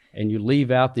 And you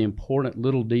leave out the important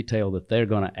little detail that they're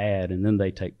going to add, and then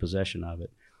they take possession of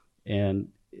it. And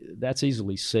that's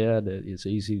easily said. It's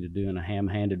easy to do in a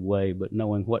ham-handed way, but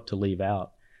knowing what to leave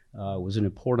out was an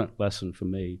important lesson for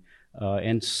me.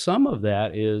 And some of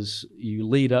that is you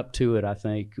lead up to it, I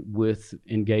think, with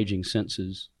engaging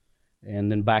senses,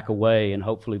 and then back away, and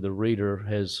hopefully the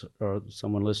reader or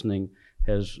someone listening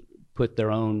has put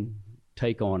their own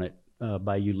take on it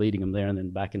by you leading them there and then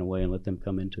backing away and let them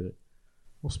come into it.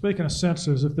 Well, speaking of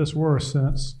senses, if this were a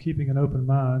sense, keeping an open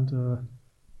mind,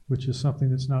 which is something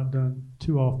that's not done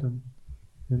too often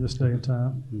in this day and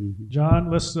time. Mm-hmm. John,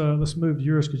 let's move to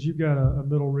yours, because you've got a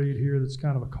middle read here that's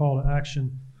kind of a call to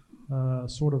action, where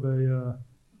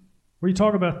you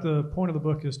talk about the point of the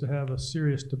book is to have a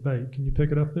serious debate. Can you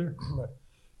pick it up there? Right.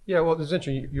 Yeah, well, it's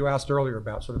interesting. You asked earlier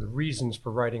about sort of the reasons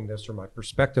for writing this or my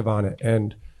perspective on it,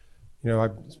 and I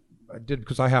did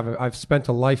because I've spent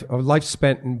a life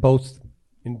spent in both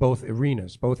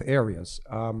arenas, both areas.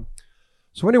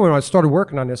 So anyway, when I started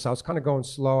working on this, I was kind of going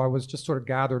slow. I was just sort of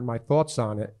gathering my thoughts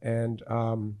on it, and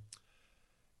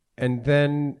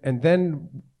then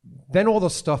all the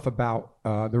stuff about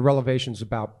the revelations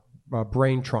about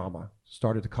brain trauma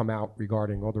started to come out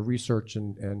regarding all the research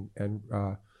and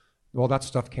all that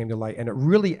stuff came to light, and it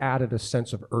really added a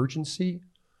sense of urgency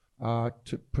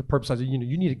to purpose.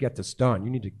 You need to get this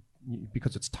done.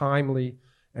 Because it's timely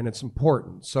and it's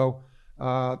important. So.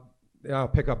 I'll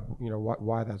pick up,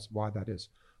 why that is.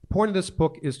 The point of this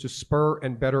book is to spur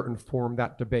and better inform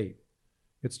that debate.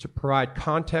 It's to provide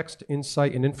context,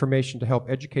 insight, and information to help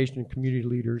education and community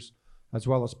leaders, as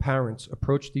well as parents,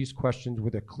 approach these questions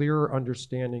with a clearer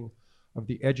understanding of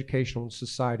the educational and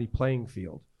society playing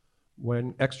field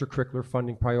when extracurricular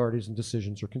funding priorities and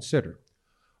decisions are considered.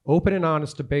 Open and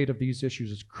honest debate of these issues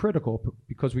is critical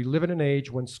because we live in an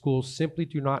age when schools simply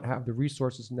do not have the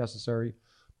resources necessary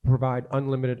provide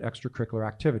unlimited extracurricular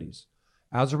activities.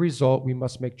 As a result, we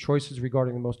must make choices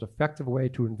regarding the most effective way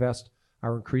to invest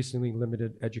our increasingly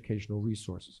limited educational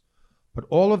resources. But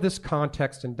all of this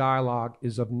context and dialogue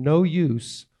is of no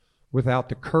use without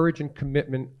the courage and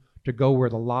commitment to go where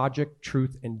the logic,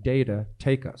 truth, and data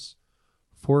take us.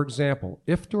 For example,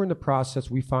 if during the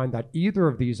process we find that either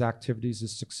of these activities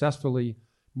is successfully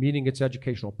meeting its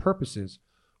educational purposes,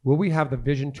 will we have the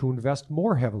vision to invest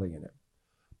more heavily in it?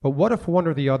 But what if one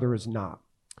or the other is not?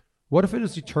 What if it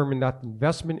is determined that the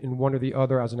investment in one or the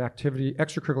other as an activity,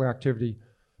 extracurricular activity,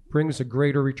 brings a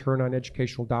greater return on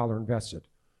educational dollar invested?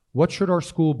 What should our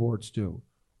school boards do?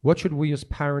 What should we as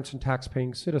parents and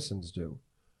tax-paying citizens do?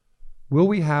 Will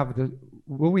we have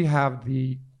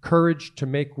the courage to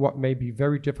make what may be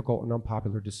very difficult and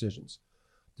unpopular decisions?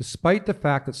 Despite the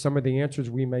fact that some of the answers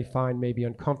we may find may be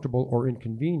uncomfortable or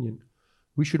inconvenient,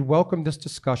 we should welcome this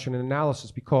discussion and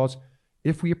analysis because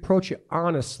if we approach it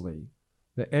honestly,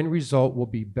 the end result will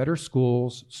be better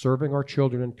schools serving our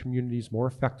children and communities more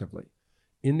effectively.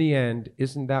 in the end,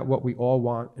 isn't that what we all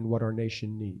want and what our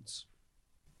nation needs?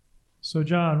 So,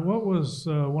 John, what was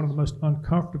one of the most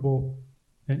uncomfortable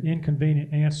and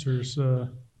inconvenient answers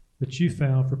that you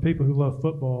found for people who love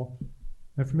football,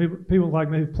 and for people like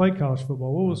me who played college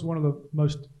football? What was one of the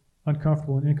most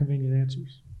uncomfortable and inconvenient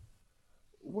answers?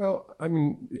 Well,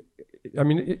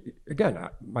 again,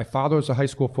 my father was a high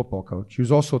school football coach. He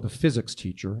was also the physics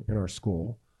teacher in our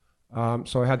school.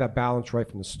 So I had that balance right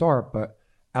from the start. But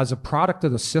as a product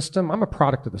of the system, I'm a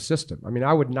product of the system. I mean,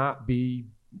 I would not be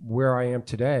where I am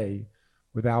today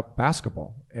without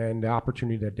basketball and the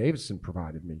opportunity that Davidson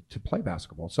provided me to play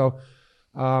basketball. So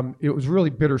it was really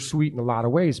bittersweet in a lot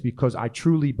of ways, because I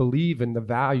truly believe in the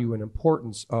value and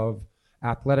importance of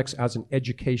athletics as an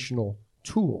educational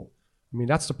tool. I mean,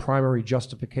 that's the primary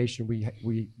justification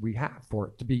we have for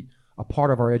it to be a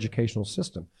part of our educational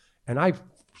system. And I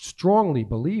strongly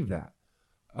believe that.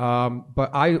 But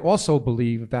I also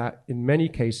believe that in many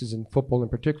cases, in football in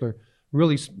particular,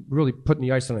 really putting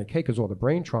the icing on the cake is all the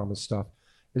brain trauma stuff,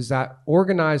 is that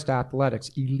organized athletics,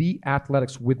 elite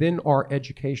athletics within our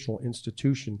educational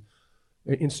institutions,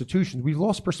 we've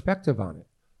lost perspective on it.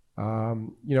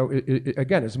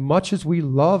 Again, as much as we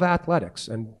love athletics,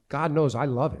 and God knows I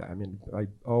love it. I mean, I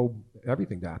owe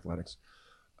everything to athletics.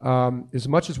 As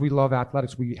much as we love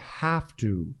athletics, we have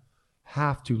to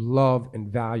love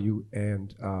and value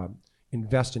and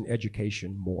invest in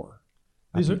education more.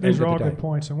 These are all good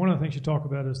points. And one of the things you talk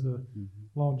about is the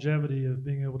longevity of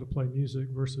being able to play music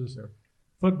versus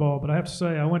football. But I have to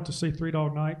say, I went to see Three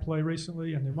Dog Night play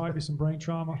recently, and there might be some brain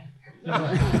trauma.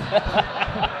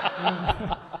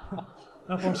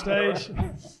 Up on stage,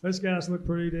 those guys look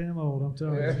pretty damn old, I'm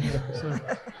telling you. So,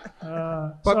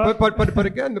 but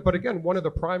again, one of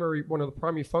the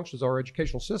primary functions of our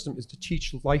educational system is to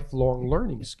teach lifelong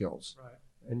learning skills, right?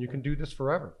 And you can do this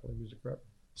forever. Music forever.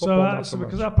 So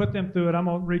because I put them through it, I'm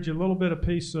gonna read you a little bit of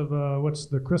piece of what's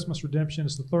the Christmas Redemption.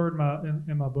 It's the third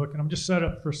in my book, and I'm just set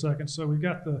up for a second. So we've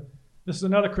got this is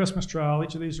another Christmas trial.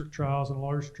 Each of these are trials, and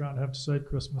lawyers are trying to have to save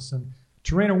Christmas. And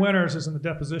Tarina Winters is in the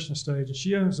deposition stage, and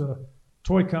she owns a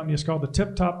toy company. It's called the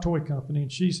Tip Top Toy Company,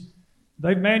 and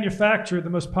they've manufactured the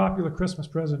most popular Christmas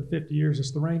present in 50 years.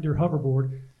 It's the reindeer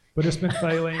hoverboard, but it's been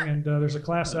failing, and there's a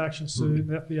class action suit, and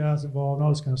the FBI is involved, and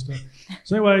all this kind of stuff.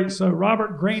 So anyway,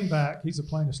 Robert Greenback, he's a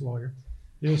plaintiff's lawyer,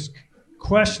 is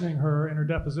questioning her in her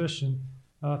deposition.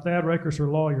 Thad Raker's her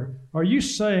lawyer. Are you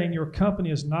saying your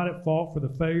company is not at fault for the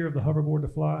failure of the hoverboard to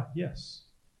fly? Yes.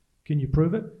 Can you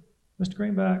prove it? Mr.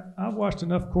 Greenback, I've watched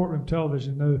enough courtroom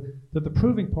television to know that the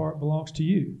proving part belongs to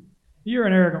you. You're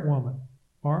an arrogant woman.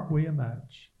 Aren't we a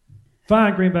match?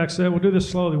 Fine, Greenback said. We'll do this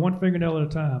slowly, one fingernail at a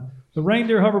time. The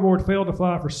reindeer hoverboard failed to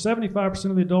fly for 75%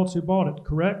 of the adults who bought it,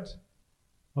 correct?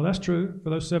 Well, that's true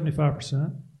for those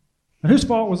 75%. And whose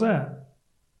fault was that?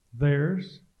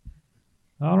 Theirs.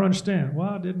 I don't understand. Well,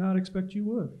 I did not expect you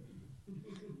would.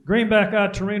 Greenback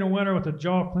eyed Tarina Winter with a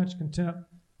jaw-clenched contempt.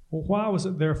 Well, why was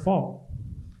it their fault?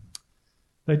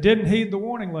 They didn't heed the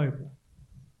warning label.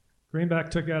 Greenback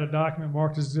took out a document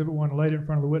marked as Exhibit 1 and laid it in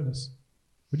front of the witness.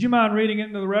 Would you mind reading it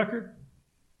into the record?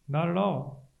 Not at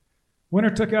all.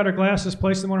 Winter took out her glasses,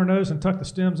 placed them on her nose, and tucked the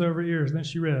stems over her ears. Then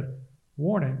she read,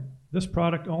 warning, this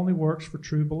product only works for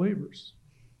true believers.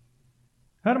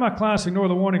 How do my clients ignore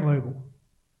the warning label?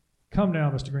 Come now,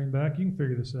 Mr. Greenback, you can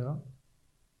figure this out.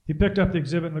 He picked up the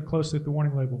exhibit and looked closely at the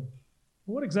warning label.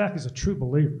 Well, what exactly is a true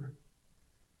believer?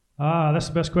 That's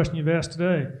the best question you've asked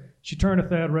today. She turned to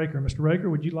Thad Raker. Mr. Raker,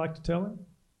 would you like to tell him?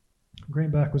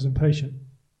 Greenback was impatient.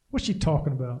 What's she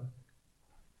talking about?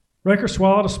 Raker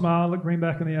swallowed a smile and looked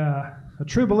Greenback in the eye. A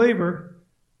true believer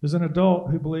is an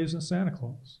adult who believes in Santa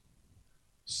Claus.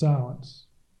 Silence.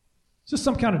 Is this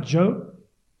some kind of joke?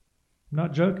 I'm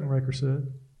not joking, Raker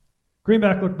said.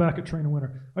 Greenback looked back at Tarina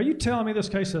Winter. Are you telling me this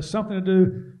case has something to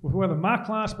do with whether my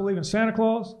clients believe in Santa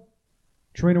Claus?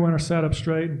 Tarina Winter sat up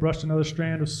straight and brushed another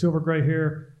strand of silver gray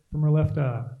hair from her left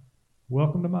eye.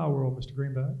 Welcome to my world, Mr.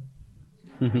 Greenback.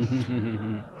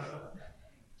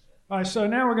 All right, so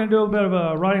now we're going to do a little bit of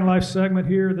a writing life segment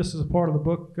here. This is a part of the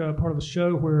book, part of the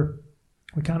show where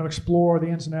we kind of explore the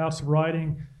ins and outs of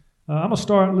writing. I'm going to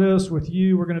start, Liz, with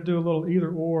you. We're going to do a little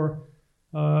either or.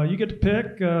 You get to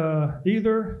pick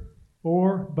either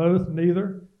or, both,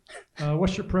 neither.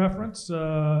 What's your preference,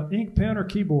 ink, pen, or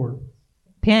keyboard?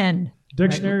 Pen.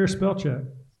 Dictionary or spell check?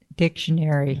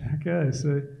 Dictionary. Okay,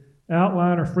 so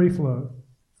outline or free flow?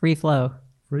 Free flow.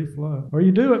 Free flow. Or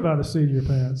you do it by the seat of your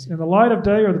pants. In the light of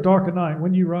day or the dark of night,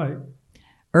 when do you write?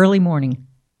 Early morning.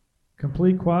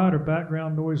 Complete quiet or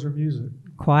background noise or music?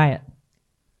 Quiet.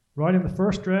 Writing the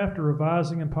first draft or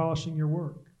revising and polishing your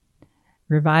work?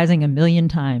 Revising 1,000,000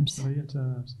 times. 1,000,000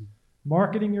 times.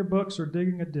 Marketing your books or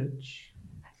digging a ditch?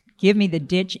 Give me the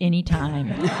ditch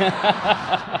anytime. All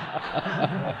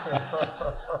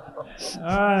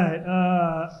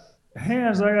right.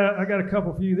 Hans, I got a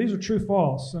couple for you. These are true,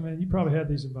 false. I mean, you probably had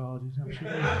these in biology. I'm sure.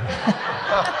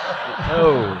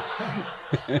 Oh.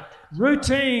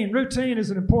 Routine is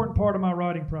an important part of my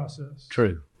writing process.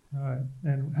 True. All right.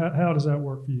 And how does that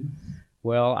work for you?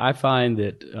 Well, I find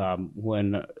that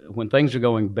when things are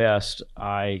going best,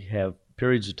 I have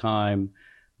periods of time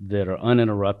that are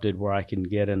uninterrupted where I can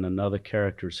get in another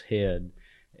character's head.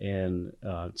 And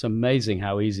it's amazing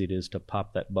how easy it is to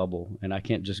pop that bubble. And I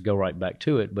can't just go right back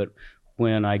to it. But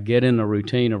when I get in a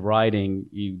routine of writing,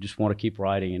 you just want to keep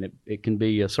writing. And it can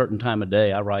be a certain time of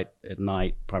day. I write at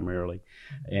night primarily.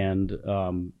 And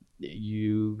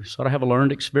you sort of have a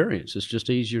learned experience. It's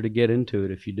just easier to get into it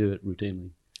if you do it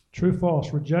routinely. True,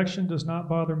 false. Rejection does not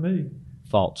bother me.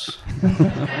 False.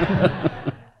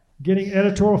 Getting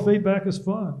editorial feedback is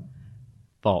fun.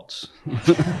 False.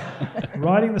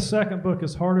 Writing the second book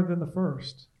is harder than the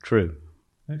first. True.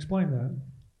 Explain that.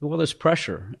 Well, there's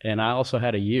pressure. And I also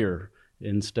had a year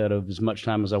instead of as much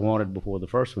time as I wanted before the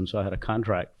first one. So I had a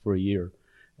contract for a year.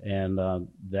 And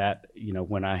that,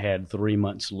 when I had 3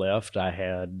 months left, I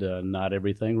had not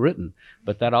everything written.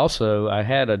 But that also, I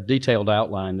had a detailed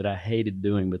outline that I hated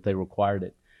doing, but they required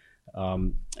it.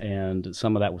 And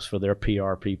some of that was for their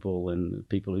PR people and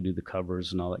people who do the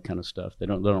covers and all that kind of stuff. They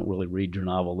don't really read your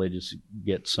novel. They just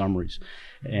get summaries.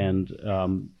 And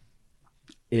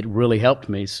it really helped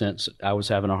me since I was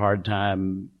having a hard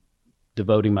time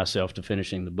devoting myself to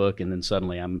finishing the book, and then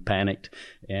suddenly I'm panicked,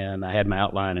 and I had my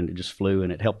outline, and it just flew,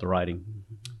 and it helped the writing.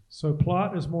 So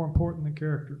plot is more important than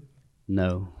character?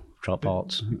 No,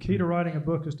 false. The key to writing a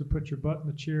book is to put your butt in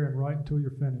the chair and write until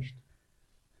you're finished.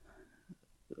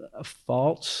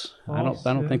 False. I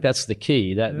don't think that's the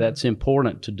key. That's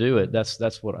important to do it.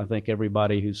 That's what I think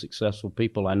everybody who's successful,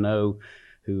 people I know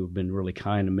who have been really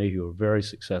kind to me, who are very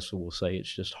successful, will say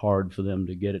it's just hard for them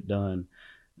to get it done.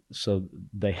 So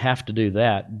they have to do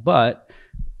that, but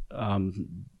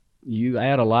you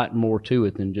add a lot more to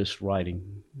it than just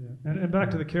writing. Yeah. And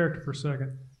back to the character for a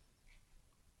second.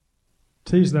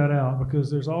 Tease that out,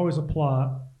 because there's always a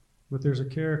plot, but there's a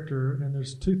character, and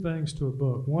there's two things to a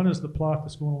book. One is the plot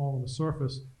that's going along on the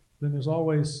surface. Then there's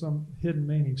always some hidden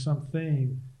meaning, some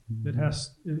theme that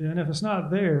has, and if it's not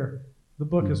there, the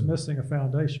book is missing a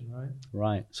foundation, right?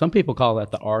 Right. Some people call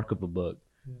that the arc of a book.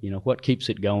 What keeps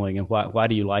it going, and why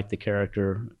do you like the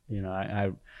character?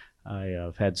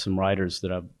 I've had some writers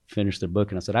that I've finished their book,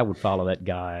 and I said I would follow that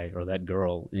guy or that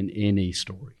girl in any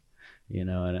story. And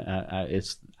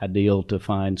it's ideal to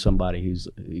find somebody who's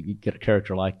get a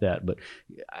character like that. But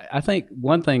I think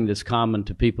one thing that's common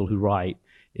to people who write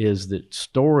is that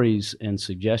stories and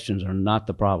suggestions are not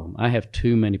the problem. I have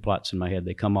too many plots in my head.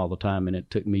 They come all the time, and it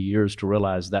took me years to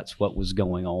realize that's what was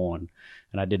going on.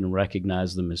 And I didn't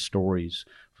recognize them as stories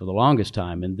for the longest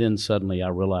time. And then suddenly I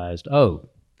realized,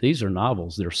 these are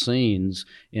novels. They're scenes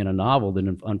in a novel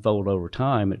that unfold over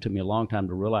time. It took me a long time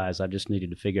to realize I just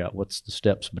needed to figure out what's the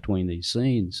steps between these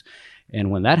scenes.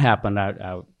 And when that happened,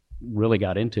 I really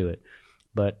got into it.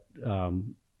 But,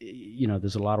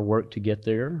 there's a lot of work to get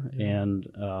there. And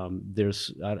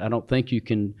I don't think you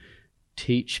can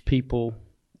teach people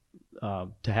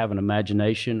to have an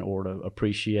imagination or to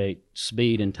appreciate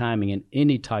speed and timing in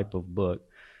any type of book,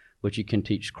 but you can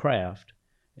teach craft.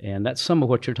 And that's some of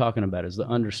what you're talking about, is the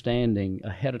understanding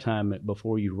ahead of time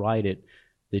before you write it,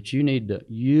 that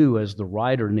you as the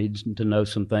writer needs to know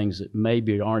some things that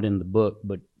maybe aren't in the book,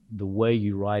 but the way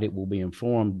you write it will be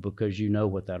informed because you know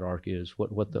what that arc is,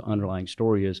 what the underlying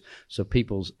story is. So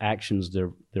people's actions,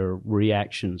 their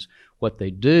reactions, what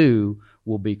they do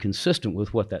will be consistent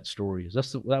with what that story is.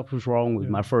 That was wrong with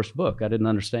my first book. I didn't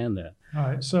understand that. All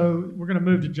right, so we're going to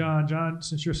move to John. John,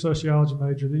 since you're a sociology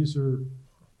major, these are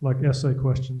like essay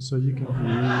questions, so you can.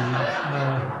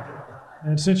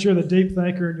 And since you're the deep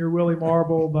thinker and you're Willie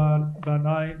Marble by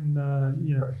night,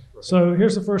 and so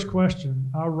here's the first question.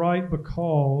 I write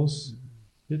because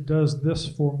it does this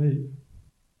for me.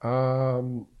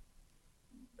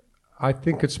 I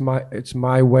think it's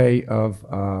my way of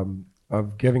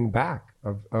giving back,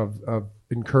 of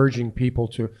encouraging people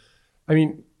to. I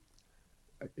mean,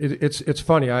 it's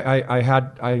funny.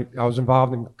 I was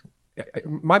involved in.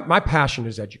 My passion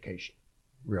is education,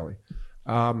 really.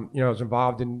 I was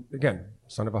involved in, again,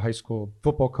 son of a high school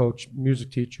football coach,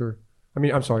 music teacher.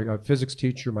 A physics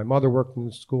teacher. My mother worked in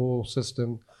the school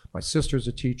system. My sister's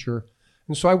a teacher.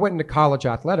 And so I went into college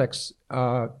athletics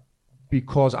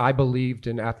because I believed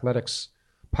in athletics'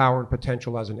 power and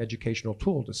potential as an educational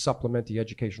tool to supplement the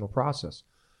educational process.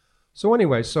 So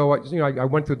anyway, I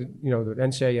went through the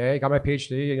NCAA, got my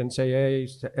PhD,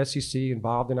 NCAA, SEC,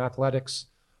 involved in athletics,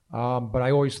 but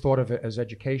I always thought of it as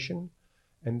education.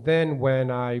 And then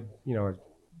when I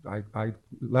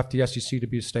left the SEC to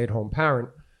be a stay-at-home parent,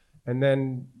 and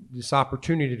then this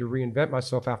opportunity to reinvent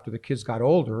myself after the kids got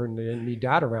older and they didn't need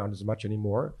dad around as much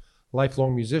anymore.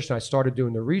 Lifelong musician, I started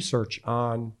doing the research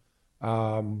on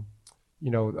what's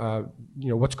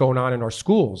going on in our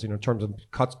schools, in terms of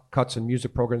cuts in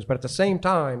music programs. But at the same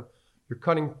time, you're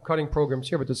cutting programs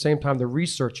here, but at the same time, the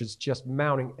research is just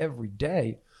mounting every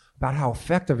day about how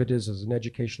effective it is as an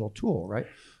educational tool, right?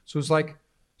 So it's like,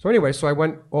 so I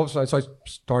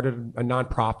started a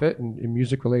nonprofit, a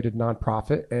music-related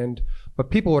nonprofit, but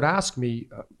people would ask me,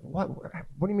 what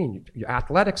do you mean? You're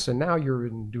athletics, and now you're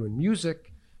doing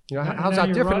music. How's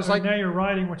that different? It's like, now you're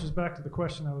writing, which is back to the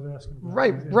question I was asking about.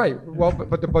 Right. Well,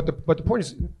 but the point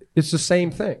is, it's the same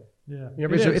thing. Yeah.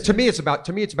 To me, it's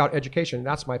about education.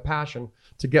 That's my passion,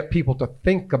 to get people to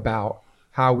think about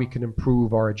how we can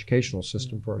improve our educational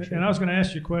system for our children. And I was going to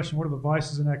ask you a question: what are the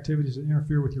vices and activities that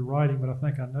interfere with your writing? But I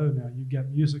think I know now. You've got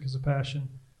music as a passion.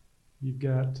 You've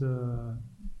got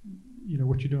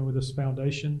what you're doing with this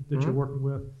foundation that you're working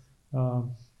with.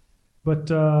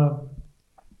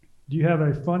 Do you have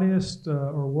a funniest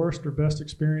or worst or best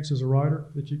experience as a writer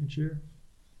that you can share?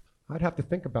 I'd have to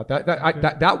think about that.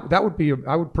 That would be.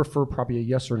 I would prefer probably a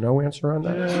yes or no answer on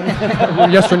that. Yeah.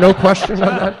 Yes or no question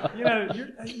on that.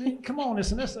 Come on,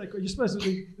 isn't this like you're supposed to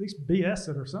at least BS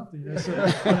it or something?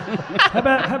 How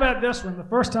about this one? The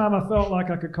first time I felt like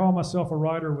I could call myself a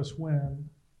writer was when?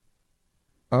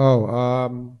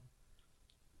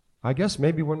 I guess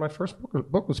maybe when my first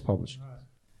book was published. All right.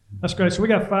 That's great. So we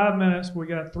got 5 minutes. We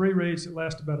got 3 reads that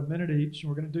last about a minute each, and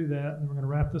we're going to do that, and then we're going to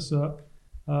wrap this up.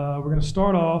 We're going to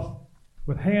start off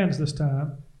with hands this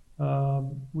time.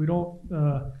 I'm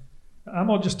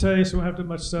going to just tell you, so we don't have too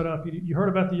much set up. You heard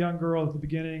about the young girl at the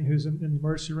beginning who's in the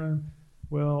emergency room.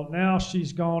 Well, now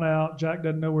she's gone out. Jack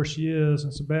doesn't know where she is,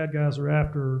 and some bad guys are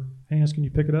after her. Hands, can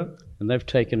you pick it up? And they've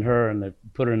taken her and they've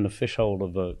put her in the fish hold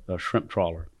of a shrimp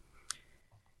trawler.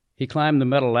 He climbed the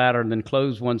metal ladder and then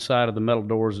closed one side of the metal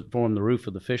doors that formed the roof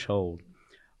of the fish hold.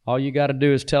 All you got to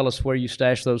do is tell us where you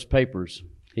stashed those papers.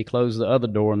 He closed the other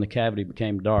door and the cavity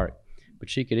became dark, but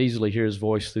she could easily hear his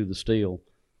voice through the steel.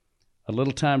 A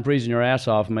little time freezing your ass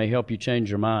off may help you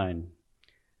change your mind.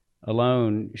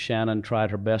 Alone, Shannon tried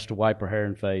her best to wipe her hair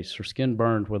and face. Her skin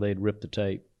burned where they had ripped the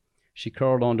tape. She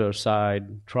curled onto her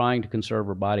side, trying to conserve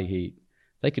her body heat.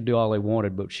 They could do all they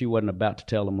wanted, but she wasn't about to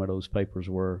tell them where those papers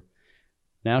were.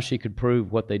 Now she could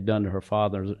prove what they'd done to her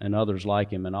father and others like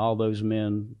him, and all those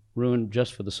men ruined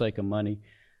just for the sake of money.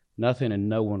 Nothing and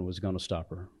no one was going to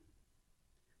stop her.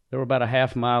 They were about a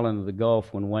half mile into the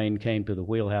Gulf when Wayne came to the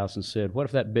wheelhouse and said, "What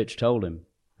if that bitch told him?"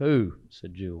 "Who?"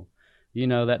 said Jewel. "You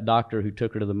know, that doctor who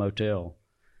took her to the motel."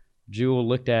 Jewel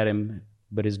looked at him,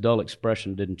 but his dull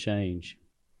expression didn't change.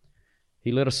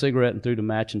 He lit a cigarette and threw the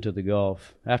match into the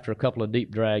Gulf. After a couple of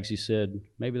deep drags, he said,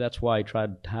 maybe that's why he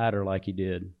tried to hide her like he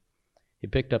did. He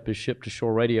picked up his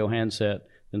ship-to-shore radio handset,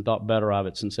 then thought better of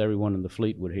it since everyone in the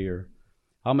fleet would hear.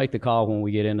 "I'll make the call when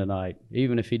we get in tonight.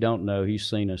 Even if he don't know, he's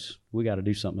seen us. We got to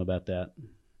do something about that."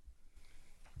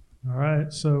 All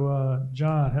right. So,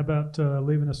 John, how about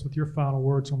leaving us with your final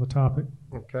words on the topic?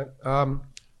 Okay.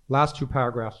 Last 2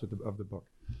 paragraphs of the book.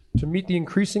 To meet the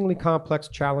increasingly complex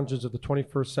challenges of the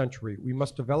 21st century, we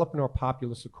must develop in our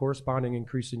populace a corresponding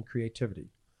increase in creativity.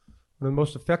 One of the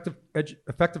most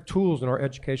effective tools in our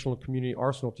educational and community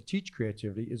arsenal to teach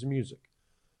creativity is music.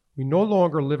 We no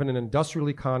longer live in an industrial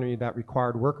economy that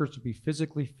required workers to be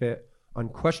physically fit,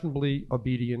 unquestionably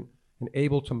obedient, and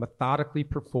able to methodically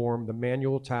perform the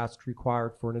manual tasks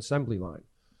required for an assembly line.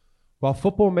 While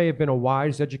football may have been a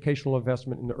wise educational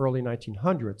investment in the early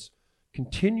 1900s,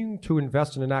 continuing to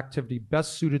invest in an activity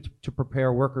best suited to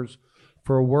prepare workers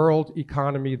for a world and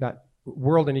economy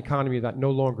that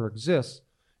no longer exists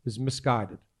is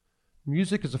misguided.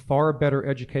 Music is a far better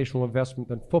educational investment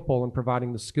than football in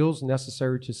providing the skills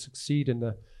necessary to succeed in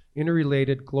the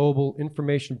interrelated, global,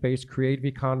 information-based creative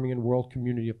economy and world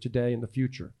community of today and the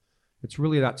future. It's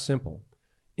really that simple.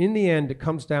 In the end, it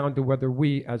comes down to whether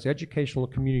we, as educational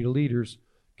and community leaders,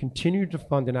 continue to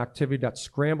fund an activity that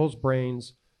scrambles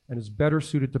brains and is better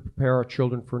suited to prepare our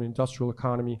children for an industrial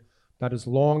economy that is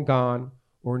long gone,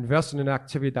 or invest in an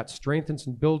activity that strengthens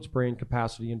and builds brain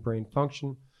capacity and brain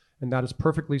function, and that is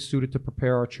perfectly suited to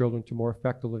prepare our children to more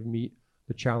effectively meet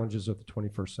the challenges of the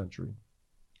 21st century.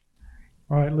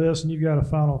 All right, Liz, and you've got a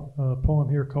final poem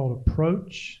here called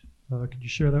Approach. Could you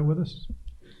share that with us?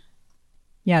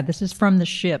 Yeah, this is from the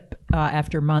ship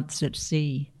after months at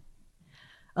sea.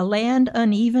 a land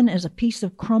uneven as a piece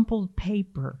of crumpled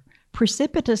paper,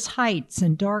 precipitous heights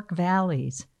and dark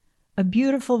valleys, a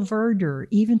beautiful verdure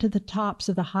even to the tops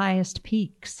of the highest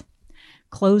peaks.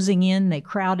 Closing in, they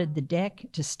crowded the deck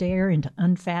to stare into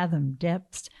unfathomed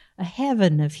depths, a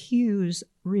heaven of hues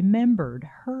remembered,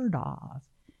 heard of.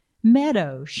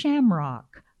 Meadow,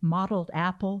 shamrock, mottled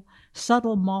apple,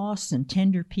 subtle moss and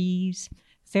tender peas,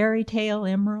 fairy tale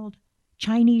emerald,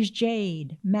 Chinese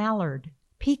jade, mallard,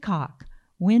 peacock,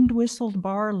 wind-whistled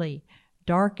barley,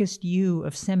 darkest hue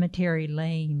of cemetery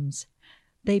lanes.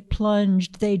 They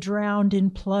plunged, they drowned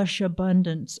in plush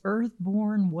abundance,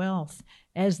 earth-born wealth,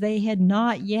 as they had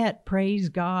not yet, praise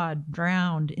God,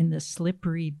 drowned in the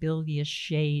slippery, bilious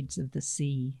shades of the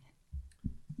sea.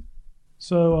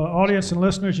 So, audience and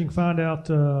listeners, you can find out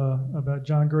about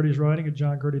John Gerde's writing at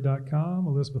johngerde.com,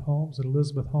 Elizabeth Holmes at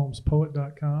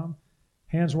elizabethholmespoet.com,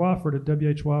 Hans Wofford at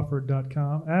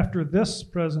whwofford.com. After this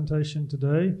presentation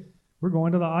today, we're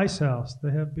going to the Ice House. They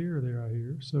have beer there, I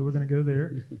hear, so we're going to go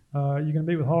there. You're going to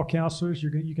meet with hall counselors. You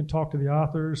can talk to the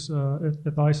authors at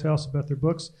the Ice House about their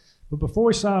books. But before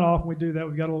we sign off and we do that,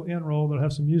 we've got a little end roll that'll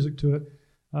have some music to it.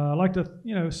 I'd like to,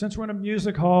 since we're in a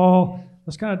music hall,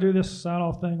 let's kind of do this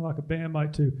sign-off thing like a band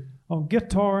might too. On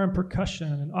guitar and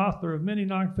percussion, and author of many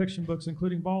nonfiction books,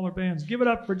 including Baller Bands. Give it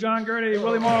up for John Gerde and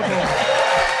Willie Marble.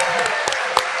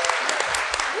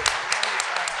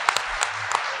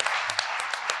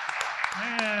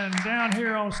 And down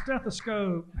here on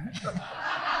stethoscope,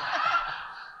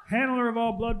 handler of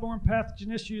all bloodborne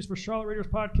pathogen issues for Charlotte Readers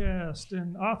Podcast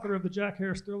and author of the Jack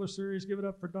Harris Thriller series. Give it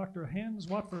up for Dr. Hans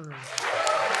Watford.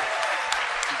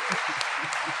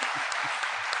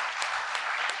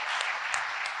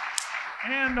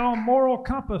 And on moral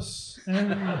compass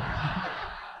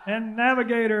and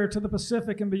navigator to the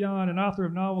Pacific and beyond, and author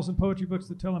of novels and poetry books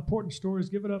that tell important stories.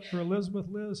 Give it up for Elizabeth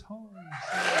Liz Holmes.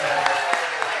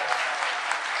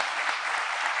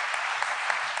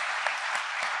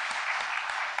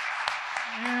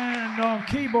 And on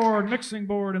keyboard, mixing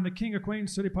board, and the King of Queen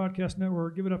City Podcast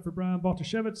Network. Give it up for Brian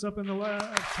Baltashevitz up in the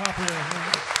top here.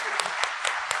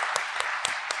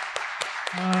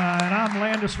 And I'm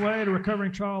Landis Wade, a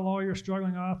recovering trial lawyer,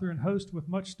 struggling author, and host with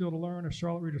much still to learn of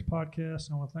Charlotte Readers Podcast.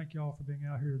 And I want to thank you all for being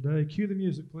out here today. Cue the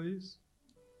music, please.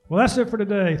 Well, that's it for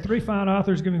today. 3 fine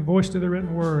authors giving voice to their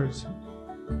written words.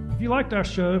 If you liked our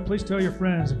show, please tell your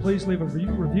friends, and please leave a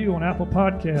review on Apple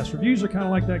Podcasts. Reviews are kind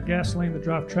of like that gasoline that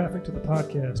drive traffic to the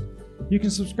podcast. You can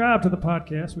subscribe to the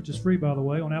podcast, which is free, by the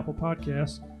way, on Apple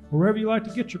Podcasts, or wherever you like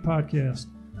to get your podcast.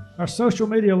 Our social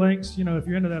media links, if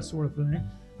you're into that sort of thing,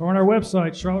 or on our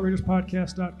website,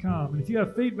 charlottereaderspodcast.com. And if you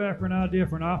have feedback or an idea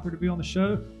for an author to be on the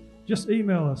show, just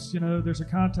email us. There's a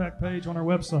contact page on our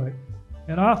website.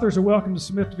 And authors are welcome to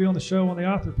submit to be on the show on the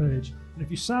author page. And if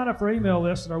you sign up for our email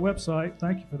list at our website,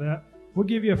 thank you for that, we'll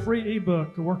give you a free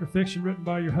ebook, a work of fiction written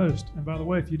by your host. And by the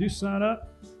way, if you do sign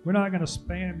up, we're not going to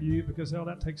spam you because,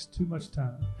 that takes too much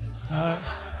time.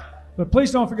 But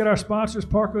please don't forget our sponsors,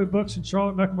 Parkway Books and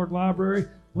Charlotte Mecklenburg Library.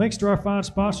 Links to our fine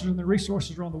sponsors and the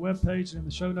resources are on the webpage and in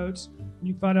the show notes. And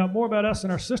you can find out more about us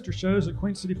and our sister shows at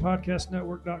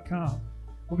QueenCityPodcastNetwork.com.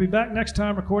 We'll be back next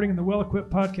time recording in the well-equipped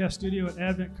podcast studio at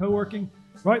Advent Co-working,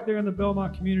 right there in the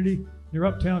Belmont community near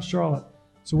Uptown Charlotte.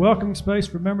 It's a welcoming space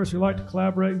for members who like to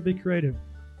collaborate and be creative.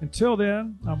 Until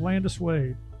then, I'm Landis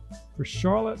Wade for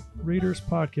Charlotte Readers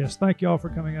Podcast. Thank you all for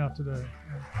coming out today.